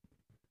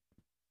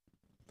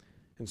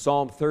 In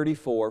Psalm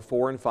 34,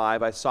 4 and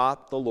 5, I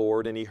sought the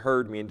Lord, and He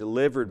heard me and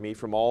delivered me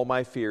from all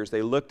my fears.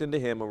 They looked into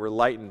Him and were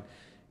lightened,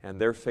 and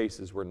their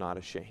faces were not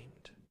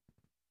ashamed.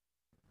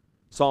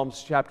 Psalm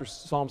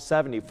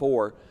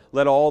 74,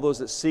 let all those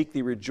that seek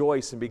Thee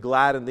rejoice and be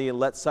glad in Thee, and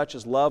let such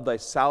as love Thy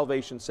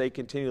salvation say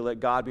continually, let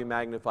God be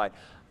magnified.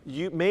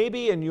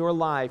 Maybe in your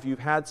life you've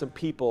had some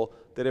people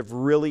that have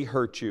really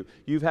hurt you.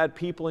 You've had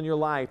people in your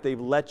life, they've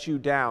let you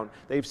down.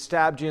 They've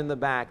stabbed you in the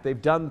back. They've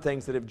done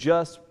things that have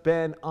just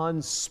been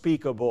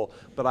unspeakable.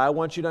 But I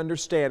want you to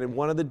understand, and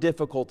one of the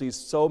difficulties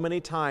so many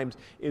times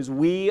is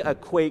we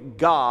equate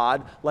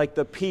God like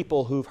the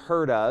people who've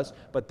hurt us,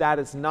 but that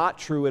is not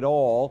true at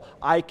all.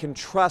 I can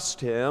trust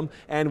Him,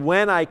 and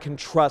when I can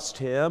trust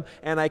Him,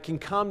 and I can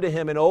come to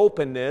Him in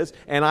openness,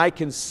 and I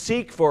can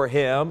seek for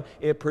Him,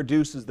 it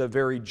produces the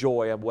very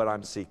joy of what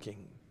I'm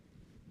seeking.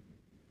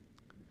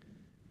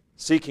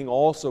 Seeking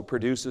also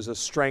produces a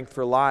strength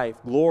for life.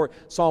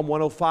 Psalm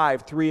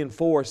 105, 3 and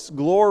 4,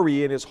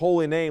 glory in His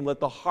holy name. Let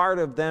the heart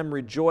of them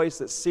rejoice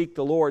that seek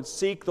the Lord.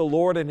 Seek the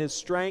Lord in His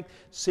strength.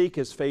 Seek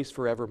His face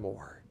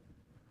forevermore.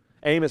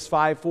 Amos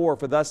 5, 4,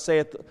 for thus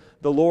saith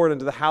the Lord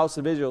unto the house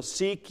of Israel,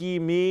 seek ye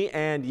me,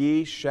 and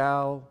ye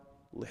shall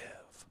live.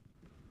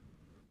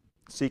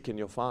 Seek and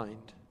you'll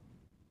find.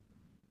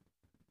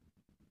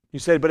 You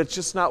said, but it's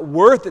just not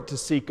worth it to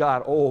seek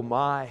God. Oh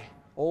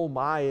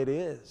my, it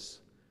is.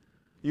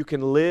 You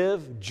can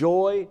live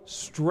joy,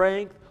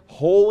 strength,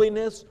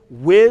 holiness,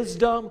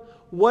 wisdom.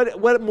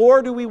 What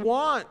more do we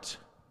want?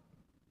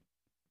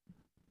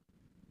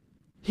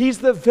 He's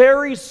the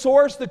very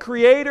source, the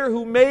Creator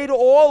who made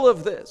all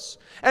of this.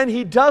 And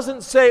He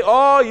doesn't say,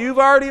 oh, you've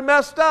already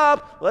messed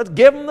up. Let's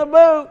give them the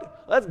boot.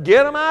 Let's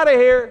get them out of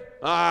here.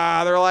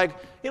 They're like,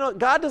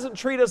 God doesn't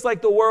treat us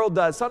like the world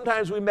does.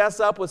 Sometimes we mess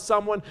up with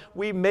someone,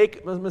 we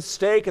make a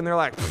mistake, and they're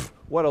like,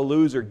 what a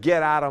loser,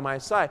 get out of my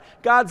sight.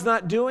 God's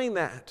not doing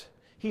that.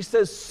 He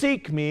says,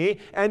 seek me,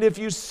 and if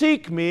you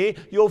seek me,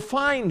 you'll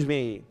find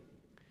me.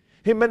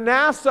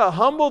 Manasseh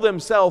humbled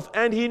himself,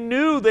 and he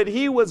knew that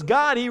he was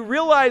God. He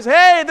realized,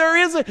 hey,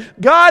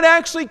 God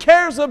actually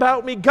cares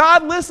about me.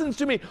 God listens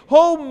to me.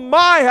 Oh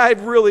my,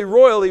 I've really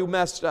royally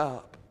messed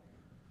up.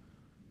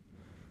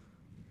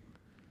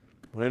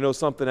 Want to know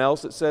something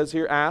else it says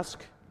here?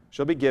 Ask,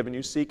 shall be given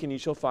you. Seek, and ye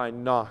shall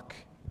find. Knock,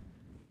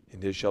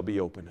 and it shall be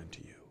opened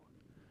unto you.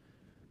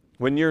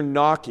 When you're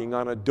knocking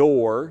on a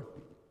door,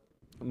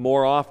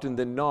 more often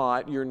than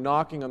not, you're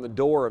knocking on the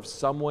door of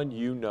someone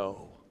you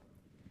know,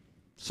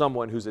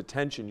 someone whose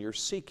attention you're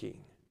seeking.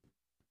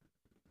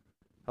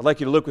 I'd like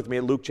you to look with me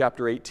at Luke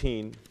chapter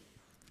 18.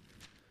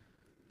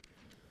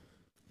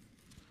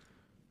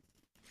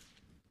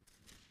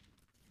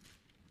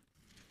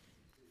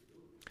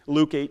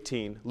 Luke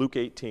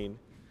 18.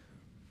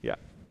 Yeah,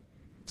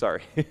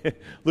 sorry.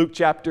 Luke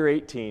chapter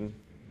 18,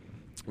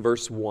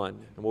 verse 1,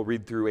 and we'll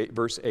read through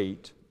verse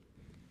 8.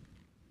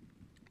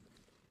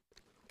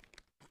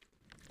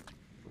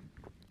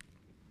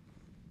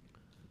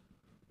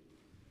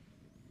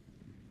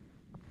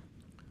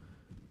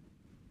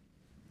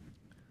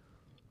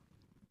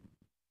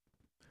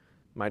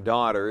 My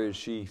daughter,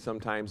 she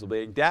sometimes will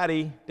be like,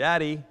 Daddy,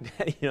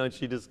 and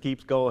she just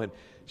keeps going.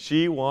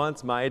 She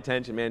wants my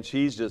attention, man.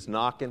 She's just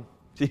knocking.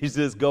 She's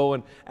just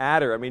going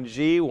at her. I mean,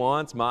 she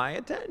wants my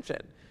attention.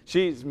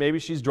 Maybe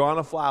she's drawn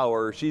a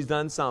flower or she's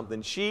done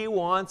something. She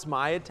wants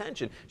my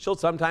attention. She'll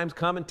sometimes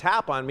come and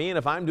tap on me, and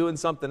if I'm doing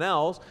something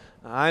else,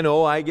 I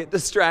know I get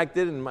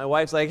distracted, and my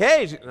wife's like,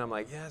 hey, and I'm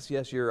like,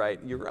 yes, you're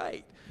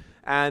right.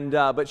 And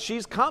but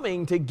she's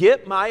coming to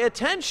get my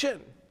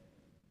attention.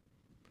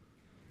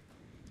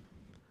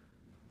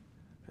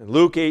 In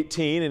Luke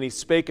 18, and he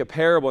spake a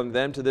parable unto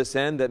them to this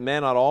end, that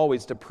men ought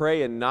always to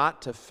pray and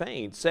not to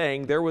faint,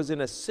 saying, there was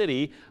in a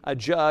city a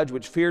judge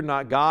which feared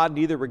not God,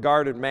 neither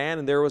regarded man,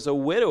 and there was a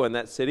widow in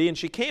that city, and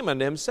she came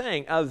unto him,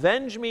 saying,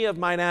 avenge me of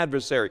mine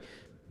adversary.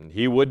 And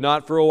he would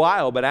not for a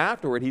while, but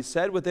afterward he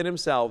said within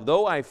himself,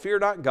 though I fear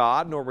not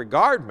God, nor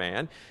regard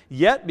man,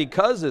 yet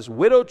because this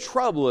widow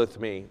troubleth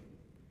me.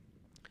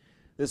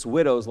 This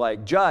widow's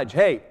like, Judge,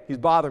 hey, he's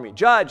bothering me.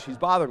 Judge, he's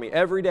bothering me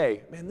every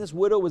day. Man, this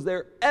widow was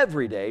there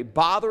every day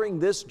bothering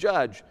this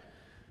judge.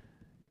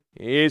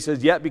 He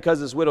says, yet because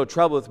this widow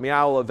troubleth me,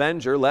 I will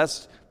avenge her,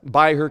 lest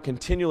by her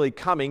continually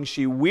coming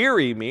she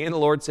weary me. And the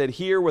Lord said,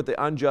 hear what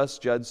the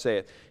unjust judge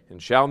saith.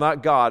 And shall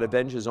not God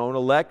avenge his own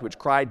elect, which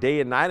cry day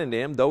and night unto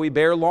him, though he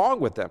bear long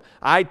with them?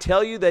 I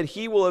tell you that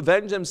he will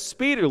avenge them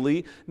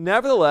speedily.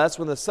 Nevertheless,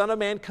 when the Son of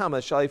Man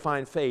cometh, shall he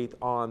find faith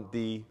on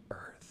the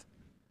earth?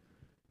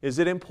 Is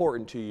it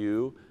important to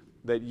you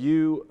that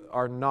you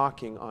are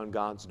knocking on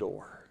God's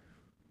door?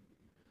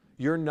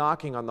 You're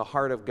knocking on the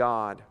heart of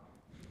God.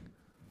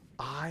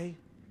 I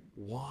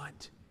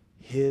want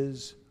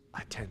His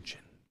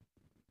attention.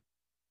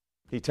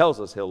 He tells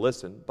us He'll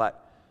listen,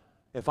 but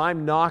if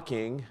I'm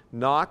knocking,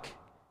 knock,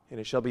 and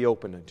it shall be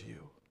opened unto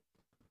you.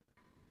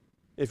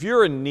 If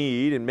you're in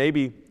need, and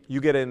maybe you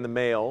get it in the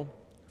mail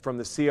from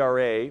the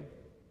CRA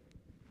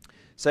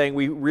saying,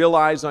 we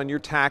realized on your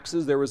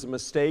taxes there was a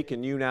mistake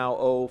and you now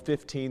owe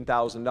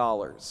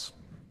 $15,000.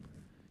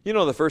 You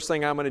know the first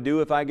thing I'm going to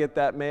do if I get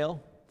that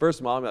mail? First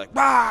of all, I'm like,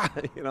 bah!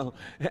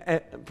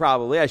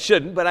 Probably. I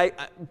shouldn't, but I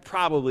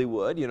probably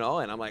would, and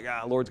I'm like,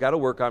 Lord's got to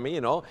work on me,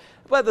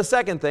 But the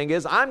second thing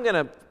is, I'm going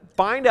to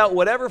find out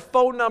whatever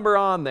phone number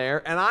on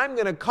there, and I'm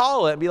going to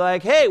call it and be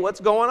like, hey, what's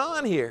going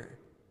on here?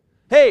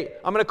 Hey,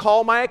 I'm going to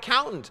call my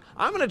accountant.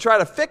 I'm going to try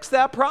to fix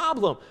that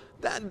problem.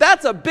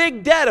 That's a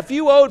big debt. If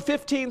you owed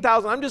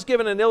 $15,000, I'm just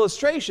giving an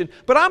illustration,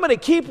 but I'm going to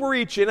keep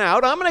reaching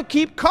out. I'm going to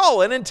keep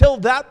calling until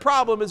that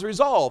problem is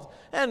resolved.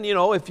 And,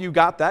 if you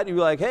got that, you're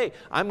like, hey,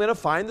 I'm going to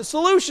find the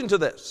solution to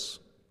this.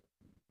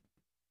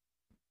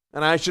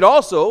 And I should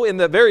also, in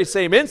the very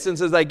same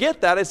instance as I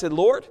get that, I said,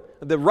 Lord,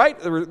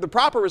 the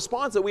proper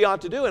response that we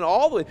ought to do, and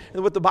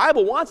what the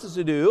Bible wants us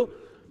to do,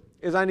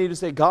 is I need to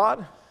say,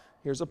 God,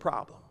 here's a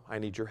problem. I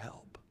need your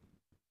help.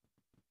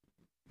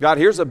 God,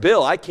 here's a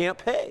bill I can't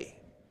pay.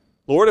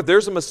 Lord, if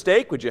there's a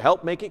mistake, would you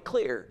help make it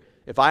clear?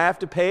 If I have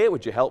to pay it,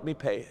 would you help me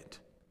pay it?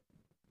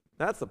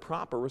 That's the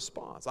proper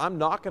response. I'm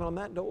knocking on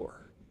that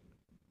door.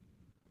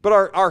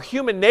 But our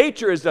human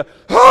nature is to,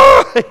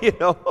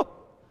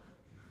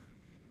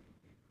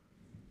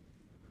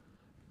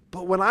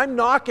 But when I'm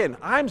knocking,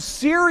 I'm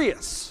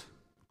serious.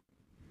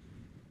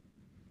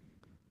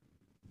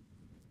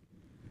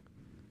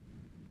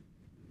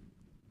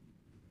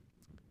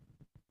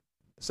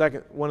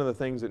 Second, one of the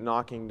things that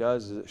knocking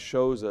does is it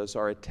shows us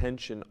our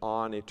attention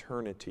on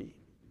eternity.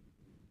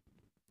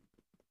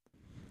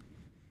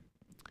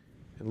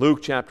 In Luke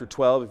chapter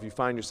 12, if you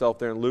find yourself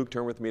there in Luke,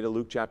 turn with me to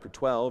Luke chapter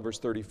 12, verse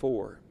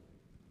 34.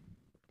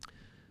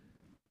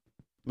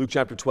 Luke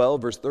chapter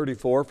 12, verse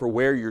 34, for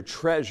where your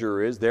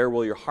treasure is, there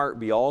will your heart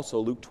be also.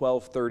 Luke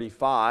 12,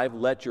 35,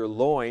 let your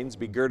loins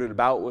be girded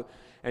about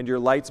and your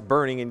lights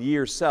burning, and ye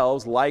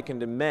yourselves like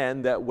unto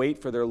men that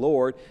wait for their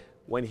Lord,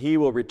 when he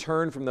will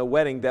return from the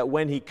wedding, that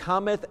when he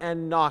cometh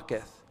and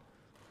knocketh,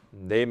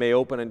 they may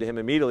open unto him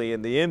immediately.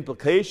 And the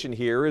implication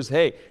here is,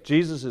 hey,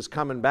 Jesus is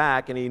coming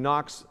back, and he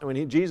knocks.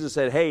 When Jesus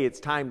said, hey, it's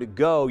time to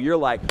go, you're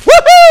like,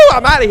 woohoo,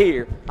 I'm out of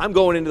here. I'm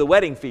going into the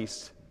wedding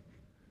feast.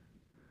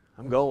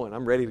 I'm going.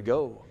 I'm ready to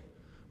go.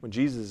 When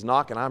Jesus is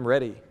knocking, I'm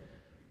ready.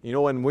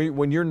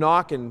 When you're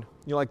knocking,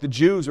 like the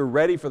Jews are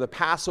ready for the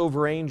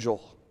Passover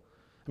angel.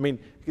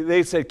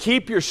 They said,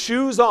 keep your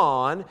shoes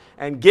on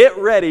and get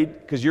ready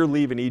because you're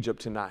leaving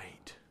Egypt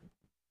tonight.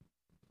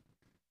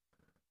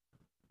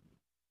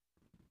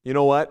 You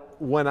know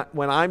what? When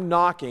I'm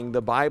knocking,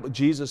 the Bible,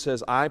 Jesus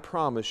says, I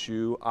promise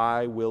you,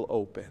 I will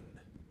open.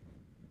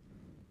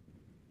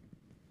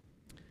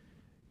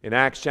 In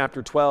Acts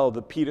chapter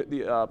 12,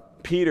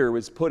 Peter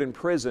was put in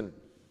prison,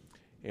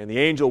 and the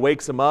angel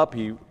wakes him up.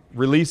 He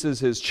releases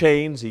his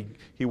chains.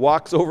 He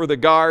walks over the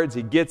guards.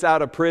 He gets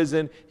out of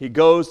prison. He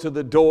goes to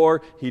the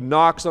door. He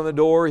knocks on the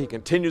door. He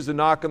continues to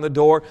knock on the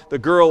door. The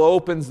girl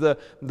opens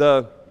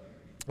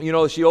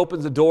she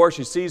opens the door.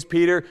 She sees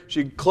Peter.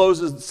 She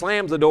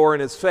slams the door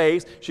in his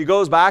face. She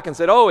goes back and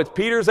said, oh, it's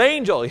Peter's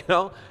angel,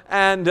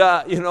 And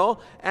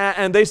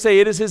they say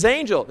it is his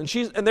angel.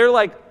 And they're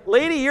like,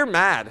 lady, you're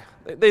mad.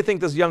 They think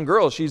this young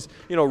girl, she's,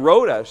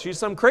 Rhoda, she's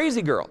some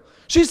crazy girl.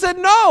 She said,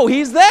 no,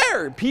 he's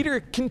there.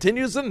 Peter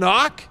continues to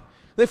knock.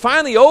 They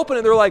finally open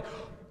and they're like,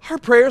 our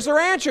prayers are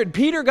answered.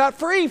 Peter got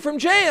free from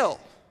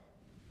jail.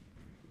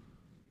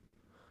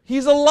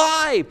 He's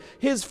alive.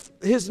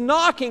 His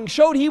knocking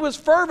showed he was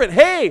fervent.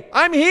 Hey,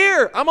 I'm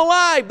here. I'm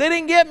alive. They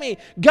didn't get me.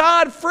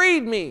 God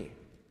freed me.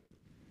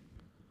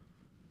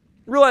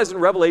 Realize in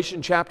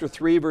Revelation chapter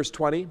 3, verse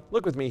 20.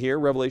 Look with me here,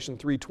 Revelation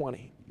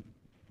 3:20.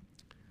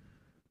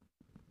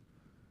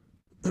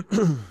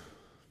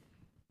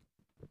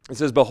 It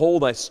says,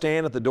 behold, I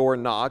stand at the door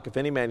and knock. If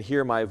any man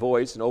hear my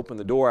voice and open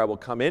the door, I will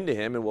come into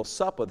him and will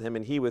sup with him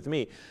and he with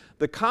me.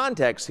 The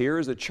context here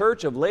is the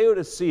church of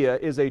Laodicea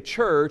is a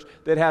church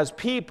that has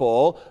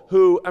people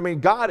who,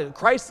 God and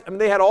Christ,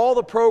 they had all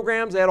the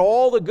programs, they had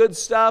all the good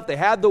stuff, they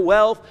had the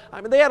wealth.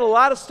 They had a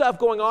lot of stuff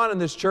going on in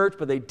this church,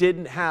 but they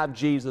didn't have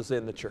Jesus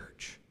in the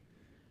church.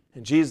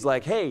 And Jesus is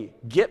like, hey,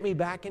 get me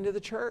back into the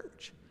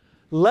church.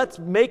 Let's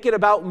make it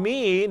about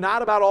me,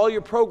 not about all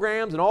your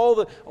programs and all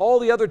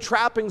the other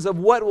trappings of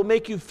what will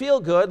make you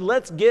feel good.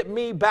 Let's get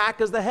me back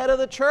as the head of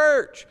the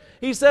church.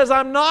 He says,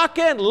 I'm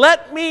knocking.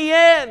 Let me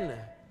in.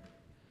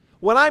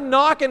 When I'm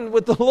knocking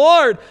with the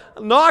Lord,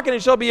 knocking,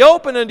 it shall be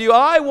open unto you.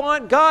 I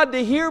want God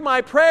to hear my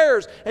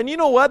prayers. And you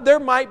know what? There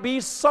might be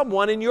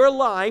someone in your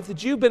life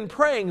that you've been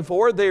praying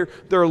for. They're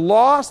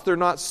lost, they're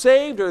not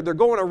saved, or they're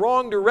going a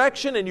wrong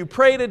direction, and you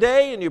pray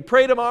today, and you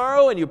pray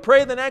tomorrow, and you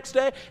pray the next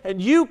day,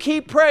 and you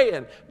keep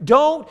praying.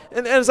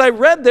 And as I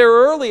read there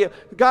earlier,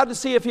 God to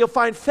see if He'll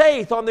find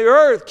faith on the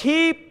earth.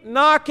 Keep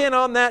knocking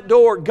on that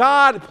door.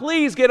 God,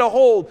 please get a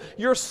hold.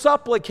 You're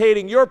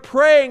supplicating. You're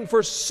praying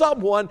for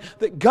someone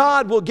that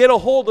God will get a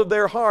hold of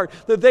their heart,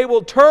 that they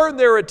will turn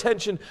their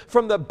attention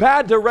from the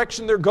bad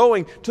direction they're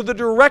going to the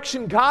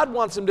direction God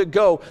wants them to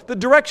go. The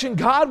direction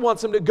God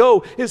wants them to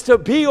go is to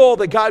be all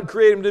that God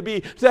created them to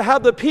be, to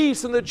have the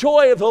peace and the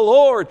joy of the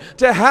Lord,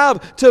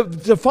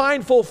 to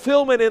find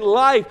fulfillment in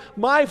life.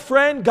 My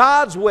friend,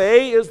 God's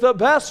way is the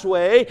best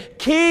way.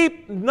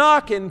 Keep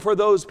knocking for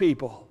those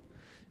people.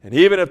 And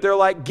even if they're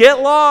like, get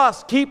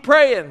lost, keep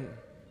praying.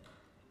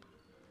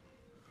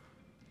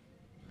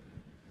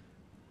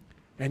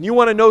 And you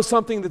want to know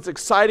something that's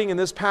exciting in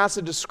this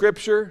passage of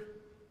Scripture?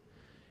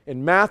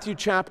 In Matthew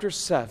chapter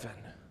 7,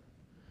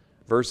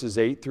 verses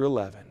 8 through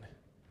 11.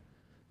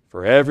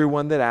 For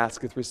everyone that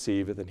asketh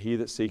receiveth, and he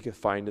that seeketh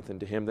findeth, and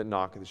to him that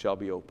knocketh it shall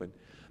be opened.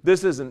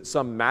 This isn't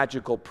some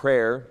magical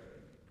prayer.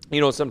 You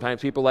know,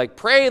 sometimes people are like,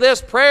 pray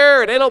this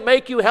prayer and it'll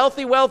make you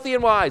healthy, wealthy,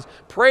 and wise.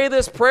 Pray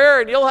this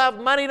prayer and you'll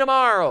have money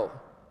tomorrow.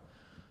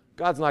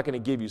 God's not going to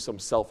give you some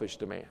selfish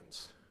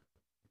demands.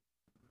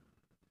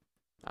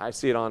 I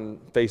see it on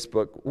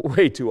Facebook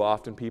way too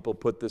often. People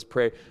put this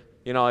prayer,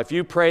 you know, if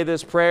you pray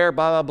this prayer,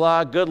 blah, blah,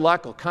 blah, good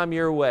luck will come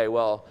your way.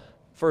 Well,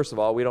 first of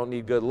all, we don't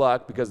need good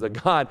luck because the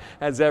God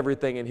has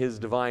everything in His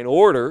divine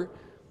order.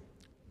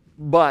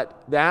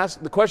 But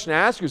the question to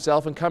ask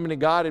yourself in coming to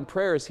God in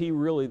prayer, is He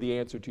really the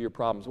answer to your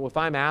problems? Well, if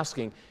I'm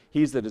asking,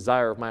 He's the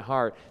desire of my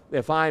heart.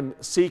 If I'm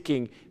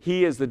seeking,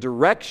 He is the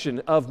direction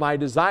of my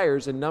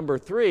desires. And number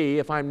 3,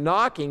 if I'm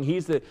knocking,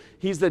 He's the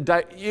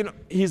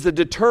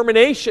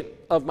determination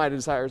of my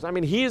desires. I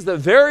mean, He is the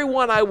very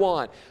one I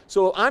want.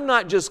 So I'm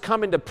not just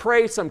coming to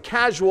pray some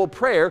casual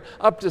prayer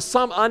up to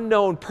some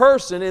unknown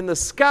person in the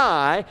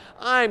sky.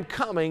 I'm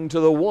coming to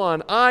the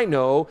one I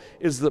know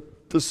is the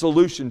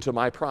solution to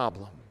my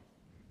problem.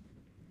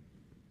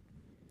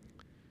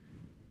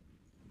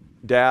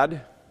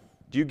 Dad,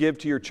 do you give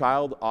to your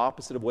child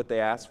opposite of what they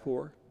ask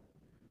for?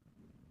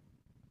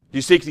 Do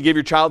you seek to give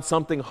your child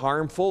something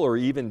harmful or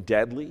even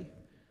deadly?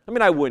 I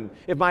mean, I wouldn't.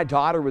 If my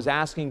daughter was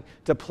asking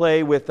to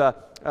play with,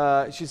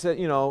 she said,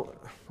 you know,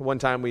 one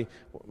time when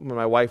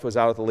my wife was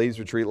out at the ladies'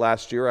 retreat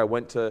last year, I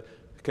went to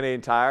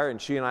Canadian Tire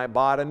and she and I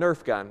bought a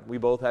Nerf gun. We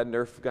both had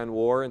Nerf gun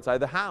war inside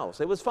the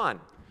house. It was fun.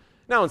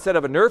 Now, instead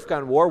of a Nerf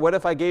gun war, what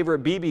if I gave her a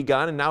BB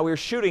gun and now we were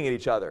shooting at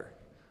each other?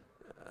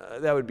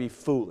 That would be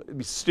foolish. It would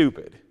be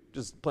stupid.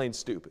 Just plain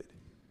stupid.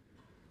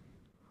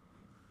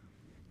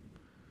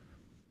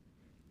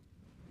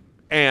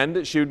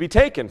 And she would be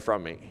taken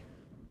from me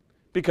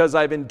because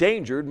I've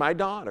endangered my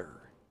daughter.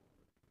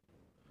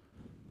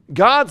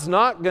 God's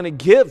not going to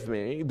give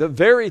me the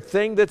very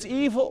thing that's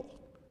evil,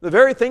 the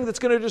very thing that's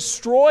going to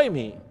destroy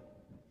me.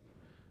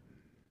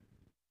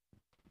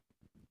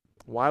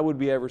 Why would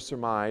we ever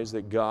surmise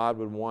that God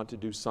would want to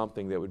do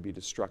something that would be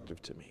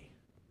destructive to me?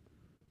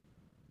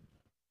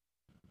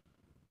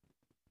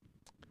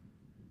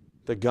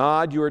 The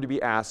God you are to be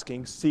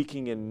asking,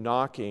 seeking, and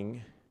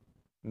knocking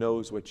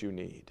knows what you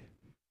need.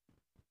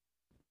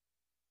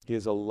 He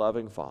is a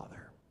loving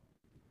Father.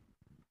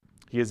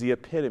 He is the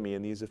epitome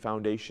and He is the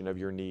foundation of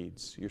your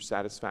needs, your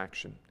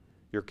satisfaction,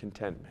 your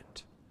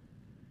contentment.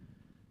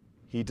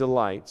 He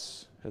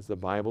delights, as the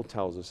Bible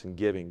tells us, in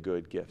giving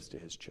good gifts to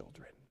His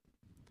children.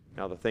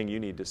 Now, the thing you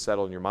need to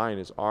settle in your mind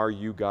is, are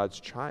you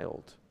God's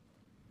child?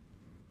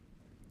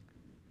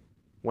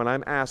 When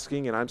I'm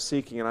asking and I'm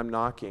seeking and I'm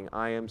knocking,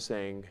 I am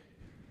saying,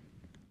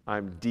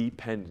 I'm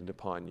dependent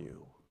upon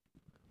you.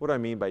 What do I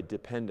mean by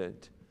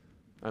dependent?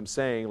 I'm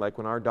saying, like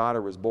when our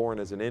daughter was born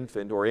as an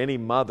infant, or any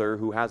mother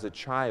who has a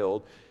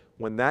child,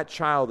 when that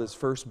child is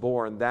first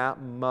born,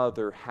 that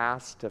mother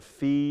has to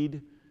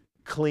feed,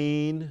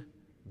 clean,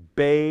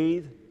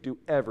 bathe, do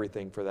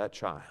everything for that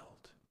child.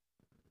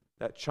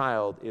 That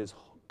child is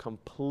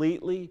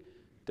completely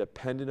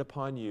dependent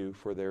upon you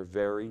for their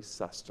very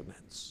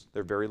sustenance,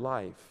 their very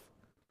life.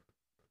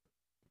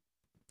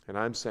 And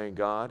I'm saying,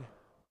 God,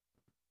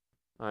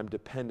 I'm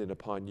dependent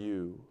upon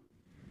you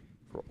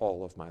for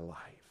all of my life.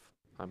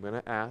 I'm going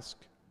to ask,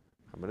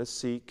 I'm going to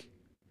seek,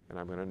 and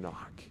I'm going to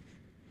knock.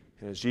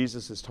 And as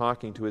Jesus is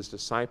talking to His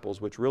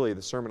disciples, which really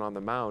the Sermon on the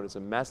Mount is a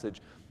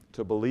message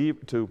for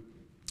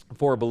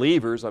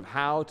believers of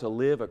how to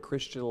live a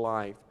Christian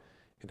life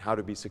and how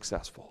to be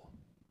successful.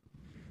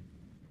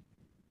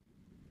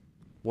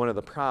 One of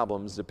the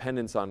problems,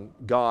 dependence on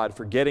God,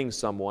 forgetting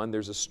someone.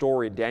 There's a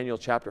story in Daniel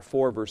chapter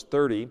 4, verse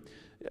 30.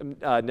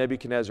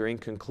 Nebuchadnezzar, in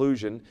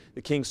conclusion,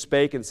 the king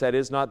spake and said,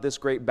 Is not this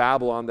great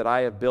Babylon that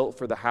I have built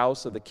for the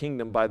house of the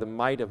kingdom by the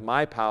might of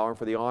my power and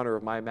for the honor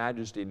of my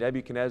majesty?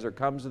 Nebuchadnezzar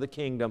comes to the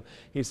kingdom.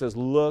 He says,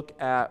 look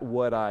at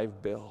what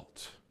I've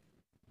built.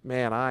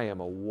 Man, I am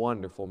a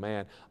wonderful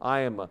man.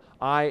 I am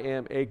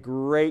a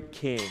great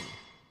king.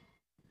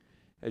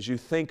 As you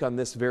think on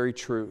this very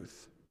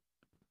truth,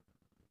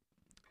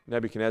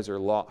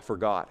 Nebuchadnezzar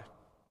forgot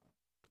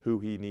who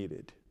he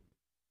needed.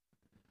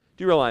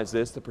 Do you realize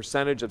this? The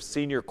percentage of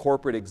senior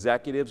corporate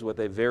executives with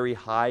a very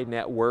high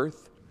net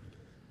worth,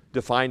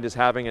 defined as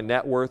having a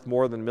net worth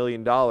more than $1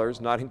 million,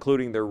 not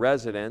including their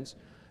residence,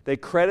 They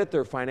credit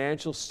their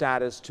financial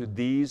status to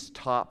these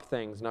top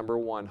things. Number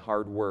one,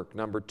 hard work.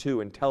 Number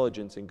two,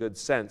 intelligence and good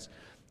sense.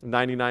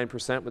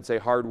 99% would say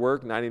hard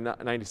work.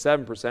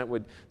 97%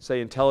 would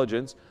say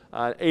intelligence.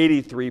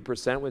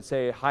 83% would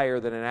say higher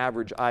than an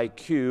average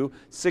IQ.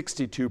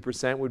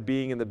 62% would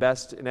being in the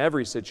best in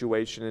every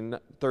situation. And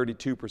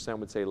 32%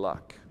 would say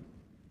luck.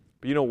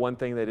 But you know one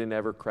thing they didn't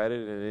ever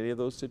credit in any of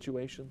those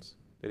situations?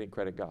 They didn't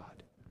credit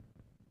God.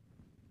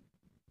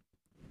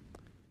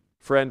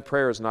 Friend,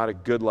 prayer is not a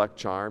good luck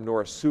charm,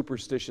 nor a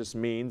superstitious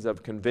means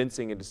of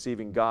convincing and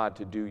deceiving God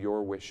to do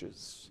your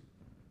wishes.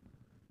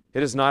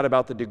 It is not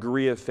about the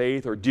degree of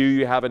faith or do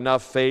you have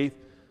enough faith,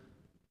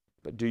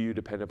 but do you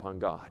depend upon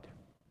God?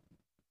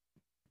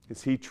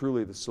 Is He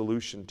truly the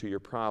solution to your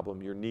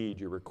problem, your need,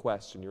 your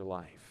request in your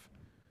life?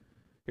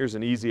 Here's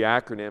an easy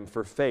acronym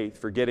for faith: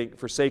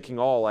 forsaking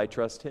all, I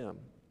trust Him.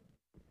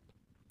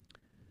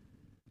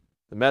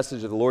 The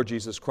message of the Lord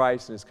Jesus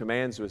Christ and His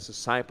commands to His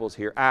disciples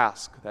here: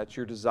 ask, that's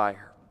your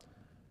desire.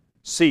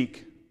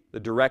 Seek, the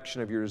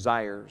direction of your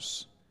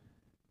desires.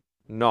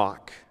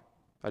 Knock,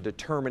 a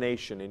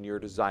determination in your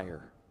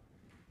desire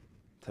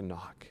to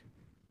knock.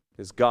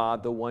 Is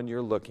God the one you're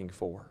looking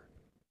for,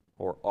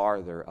 or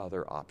are there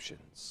other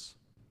options?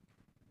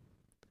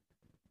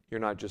 You're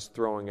not just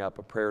throwing up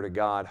a prayer to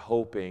God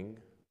hoping,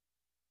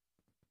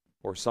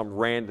 or some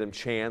random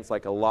chance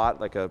like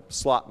a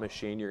slot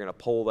machine, you're going to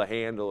pull the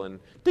handle and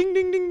ding,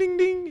 ding, ding, ding,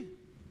 ding.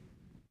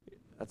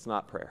 That's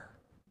not prayer.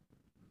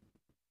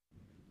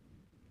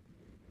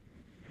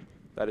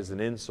 That is an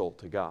insult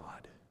to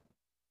God.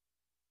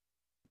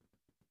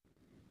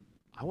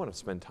 I want to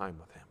spend time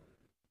with Him.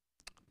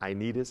 I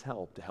need His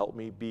help to help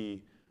me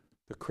be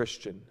the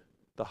Christian,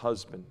 the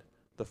husband,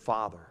 the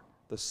father,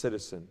 the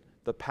citizen,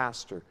 the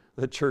pastor,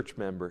 the church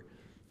member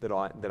that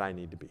I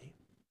need to be.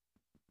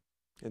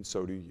 And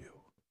so do you.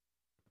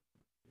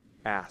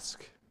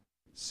 Ask,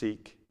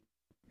 seek,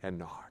 and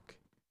knock.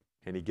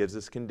 And He gives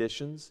us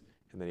conditions,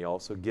 and then He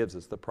also gives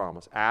us the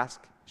promise.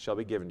 Ask, it shall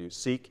be given to you.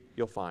 Seek,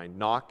 you'll find.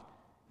 Knock,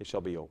 it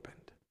shall be opened.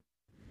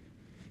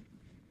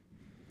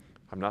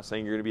 I'm not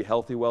saying you're going to be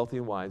healthy, wealthy,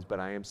 and wise, but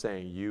I am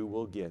saying you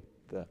will get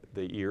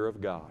the ear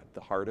of God,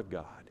 the heart of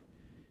God,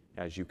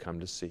 as you come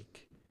to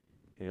seek.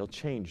 And He'll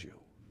change you.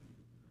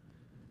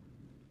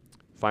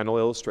 Final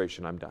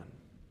illustration, I'm done.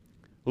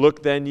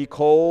 Look then, ye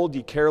cold,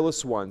 ye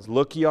careless ones,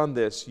 look ye on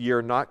this, ye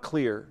are not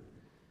clear.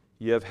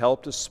 Ye have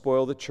helped to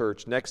spoil the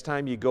church. Next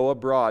time ye go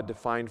abroad to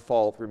find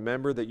fault,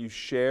 remember that you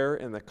share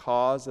in the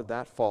cause of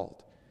that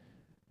fault.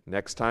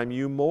 Next time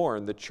you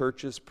mourn the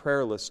church's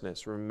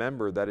prayerlessness,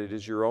 remember that it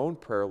is your own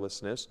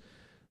prayerlessness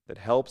that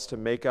helps to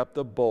make up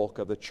the bulk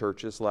of the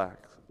church's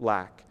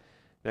lack.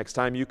 Next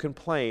time you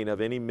complain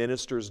of any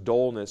minister's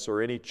dullness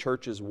or any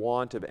church's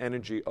want of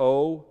energy,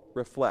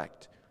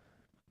 reflect.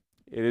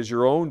 It is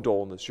your own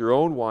dullness, your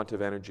own want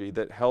of energy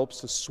that helps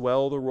to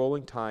swell the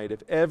rolling tide.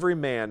 If every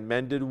man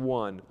mended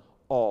one,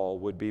 all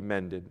would be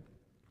mended.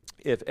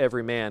 If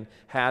every man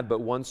had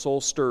but one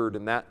soul stirred,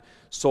 and that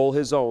soul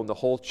his own, the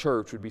whole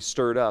church would be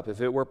stirred up.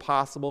 If it were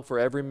possible for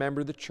every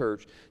member of the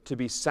church to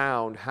be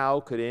sound, how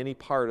could any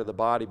part of the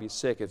body be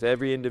sick? If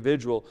every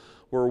individual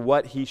were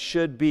what he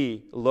should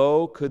be,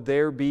 lo, could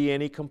there be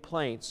any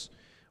complaints?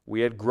 We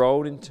had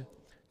grown into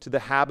the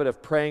habit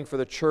of praying for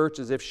the church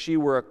as if she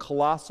were a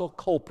colossal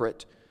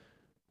culprit,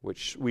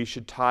 which we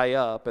should tie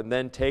up, and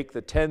then take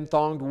the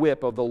 10-thonged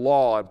whip of the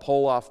law and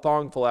pull off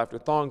thongful after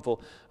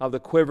thongful of the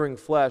quivering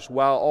flesh,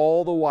 while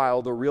all the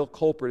while the real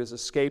culprit is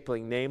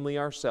escaping, namely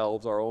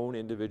ourselves, our own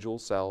individual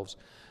selves.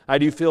 I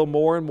do feel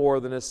more and more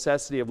the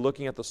necessity of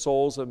looking at the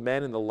souls of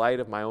men in the light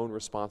of my own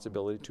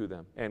responsibility to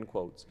them. End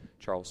quotes.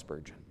 Charles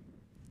Spurgeon.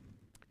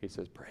 He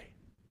says, pray.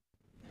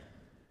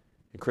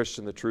 And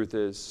Christian, the truth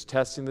is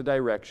testing the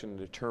direction and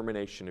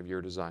determination of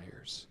your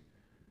desires.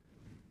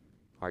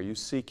 Are you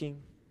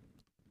seeking?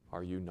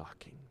 Are you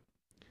knocking?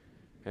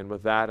 And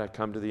with that, I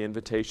come to the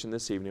invitation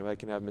this evening. If I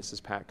can have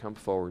Mrs. Pat come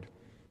forward.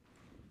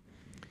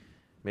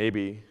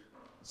 Maybe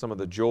some of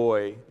the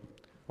joy,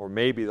 or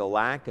maybe the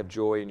lack of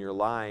joy in your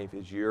life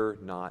is you're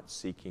not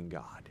seeking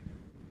God.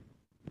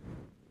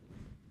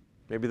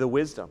 Maybe the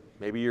wisdom.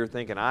 Maybe you're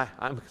thinking,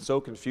 I'm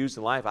so confused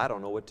in life, I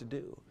don't know what to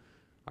do.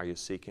 Are you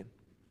seeking?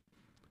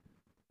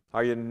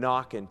 Are you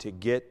knocking to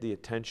get the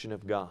attention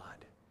of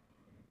God?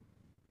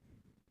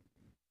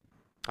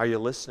 Are you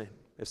listening?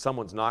 If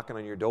someone's knocking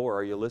on your door,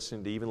 are you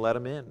listening to even let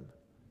them in?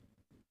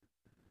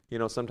 You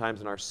know,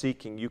 sometimes in our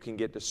seeking, you can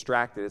get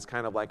distracted. It's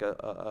kind of like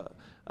a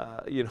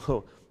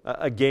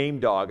game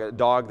dog, a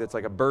dog that's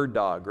like a bird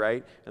dog,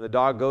 right? And the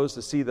dog goes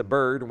to see the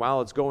bird, and while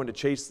it's going to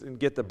chase and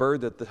get the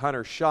bird that the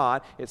hunter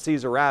shot, it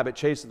sees a rabbit,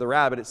 chases the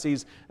rabbit,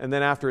 and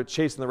then after it's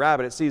chasing the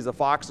rabbit, it sees the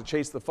fox to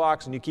chase the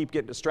fox, and you keep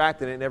getting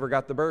distracted, and it never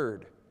got the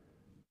bird.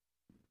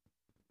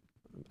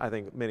 I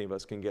think many of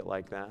us can get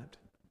like that.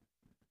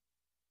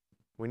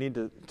 We need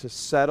to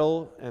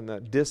settle in the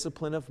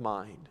discipline of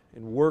mind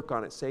and work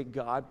on it. Say,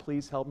 God,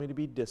 please help me to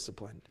be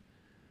disciplined,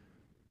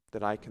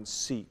 that I can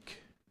seek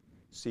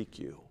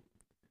you.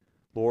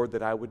 Lord,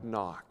 that I would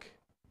knock,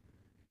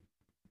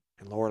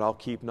 And Lord, I'll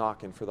keep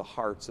knocking for the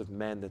hearts of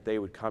men that they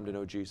would come to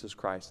know Jesus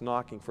Christ,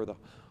 knocking for the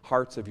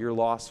hearts of your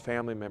lost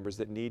family members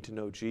that need to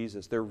know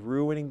Jesus. They're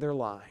ruining their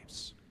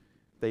lives.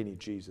 They need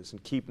Jesus.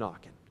 And keep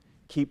knocking.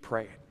 Keep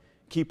praying.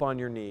 Keep on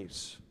your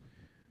knees.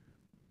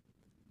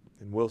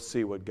 And we'll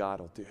see what God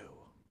will do.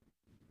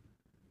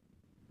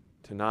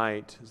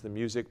 Tonight, as the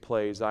music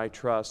plays, I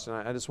trust, and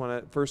I just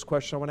want to, first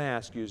question I want to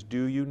ask you is,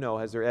 do you know,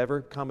 has there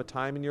ever come a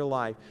time in your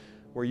life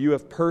where you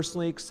have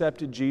personally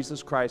accepted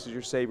Jesus Christ as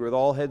your Savior with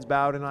all heads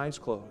bowed and eyes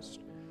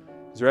closed?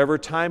 Is there ever a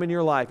time in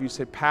your life you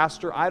say,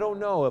 Pastor, I don't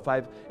know if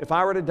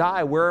I were to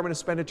die, where I'm going to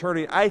spend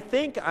eternity. I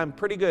think I'm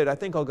pretty good. I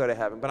think I'll go to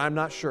heaven, but I'm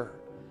not sure.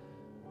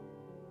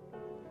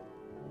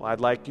 Well,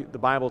 the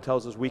Bible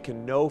tells us we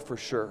can know for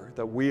sure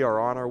that we are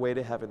on our way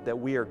to heaven, that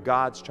we are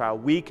God's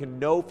child. We can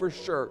know for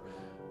sure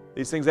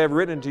these things I have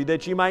written to you,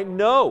 that you might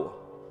know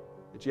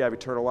that you have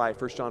eternal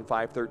life. 1 John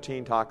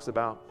 5:13 talks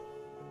about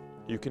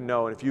you can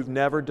know. And if you've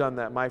never done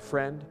that, my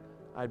friend,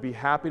 I'd be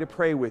happy to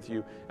pray with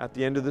you at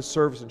the end of the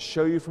service and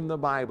show you from the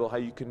Bible how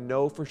you can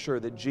know for sure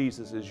that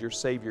Jesus is your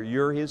Savior.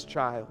 You're His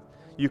child.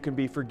 You can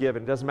be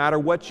forgiven. It doesn't matter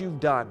what you've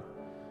done.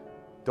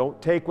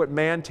 Don't take what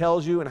man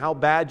tells you and how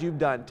bad you've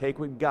done. Take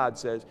what God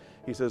says.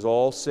 He says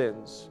all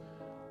sins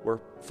were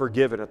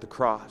forgiven at the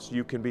cross.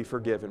 You can be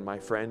forgiven, my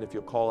friend, if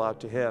you'll call out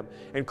to Him.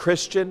 And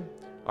Christian,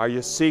 are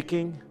you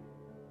seeking?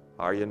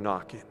 Are you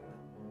knocking?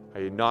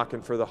 Are you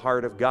knocking for the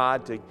heart of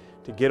God to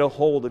get a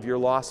hold of your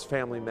lost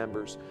family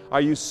members?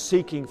 Are you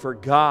seeking for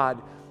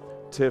God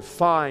to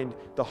find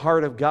the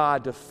heart of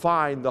God, to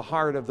find the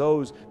heart of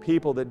those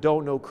people that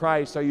don't know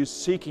Christ? Are you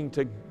seeking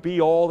to be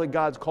all that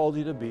God's called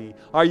you to be?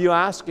 Are you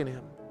asking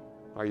Him?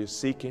 Are you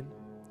seeking?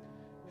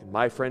 And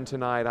my friend,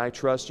 tonight, I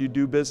trust you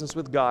do business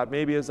with God.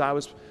 Maybe as I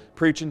was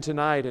preaching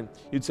tonight and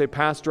you'd say,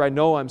 Pastor, I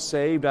know I'm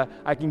saved.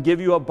 I can give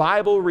you a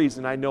Bible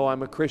reason I know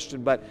I'm a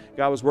Christian, but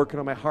God was working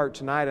on my heart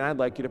tonight and I'd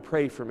like you to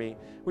pray for me.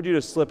 Would you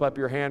just slip up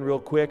your hand real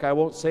quick? I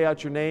won't say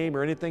out your name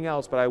or anything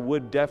else, but I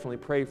would definitely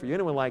pray for you.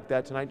 Anyone like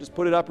that tonight? Just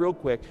put it up real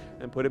quick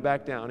and put it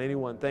back down.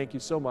 Anyone? Thank you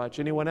so much.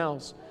 Anyone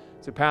else?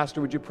 Say,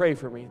 Pastor, would you pray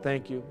for me?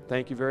 Thank you.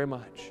 Thank you very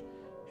much.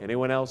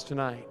 Anyone else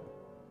tonight?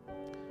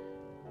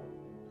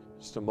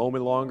 Just a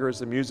moment longer as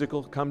the music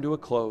will come to a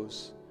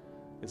close.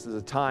 This is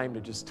a time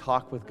to just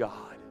talk with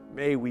God.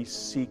 May we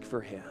seek for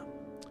Him.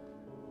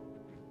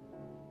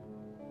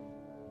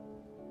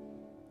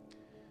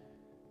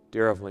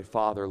 Dear Heavenly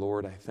Father,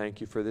 Lord, I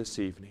thank you for this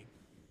evening.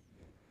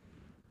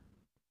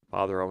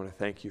 Father, I want to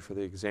thank you for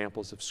the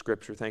examples of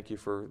Scripture. Thank you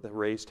for the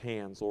raised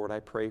hands. Lord, I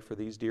pray for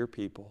these dear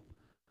people.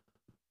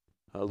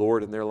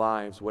 Lord, in their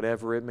lives,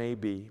 whatever it may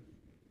be,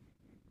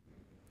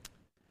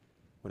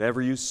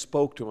 whatever you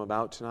spoke to them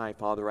about tonight,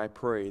 Father, I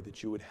pray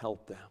that you would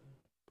help them.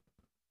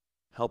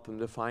 Help them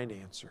to find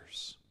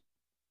answers.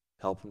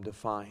 Help them to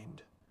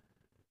find,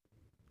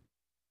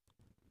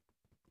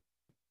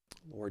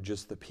 Lord,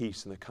 just the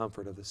peace and the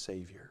comfort of the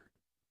Savior.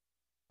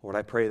 Lord,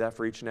 I pray that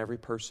for each and every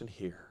person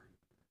here.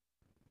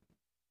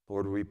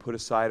 Lord, we put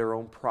aside our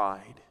own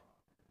pride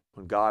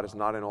when God is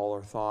not in all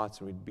our thoughts,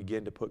 and we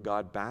begin to put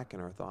God back in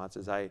our thoughts,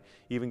 as I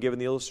even given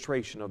the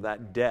illustration of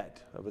that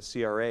debt of a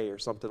CRA or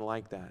something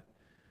like that.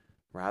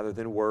 Rather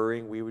than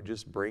worrying, we would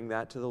just bring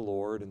that to the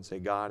Lord and say,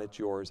 God, it's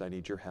yours. I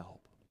need your help.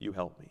 You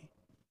help me.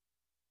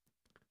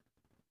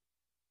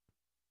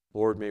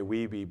 Lord, may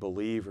we be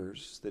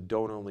believers that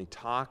don't only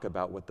talk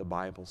about what the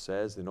Bible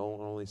says, they don't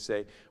only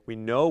say, we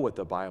know what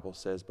the Bible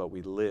says, but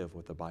we live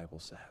what the Bible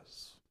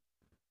says.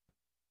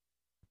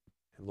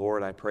 And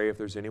Lord, I pray if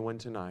there's anyone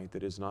tonight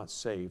that is not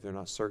saved, they're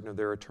not certain of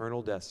their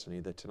eternal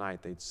destiny, that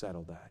tonight they'd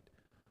settle that.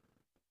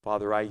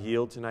 Father, I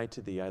yield tonight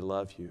to Thee. I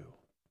love You.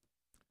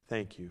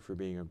 Thank You for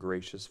being a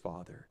gracious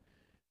Father.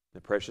 In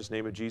the precious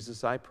name of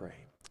Jesus I pray.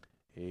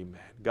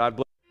 Amen. God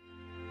bless.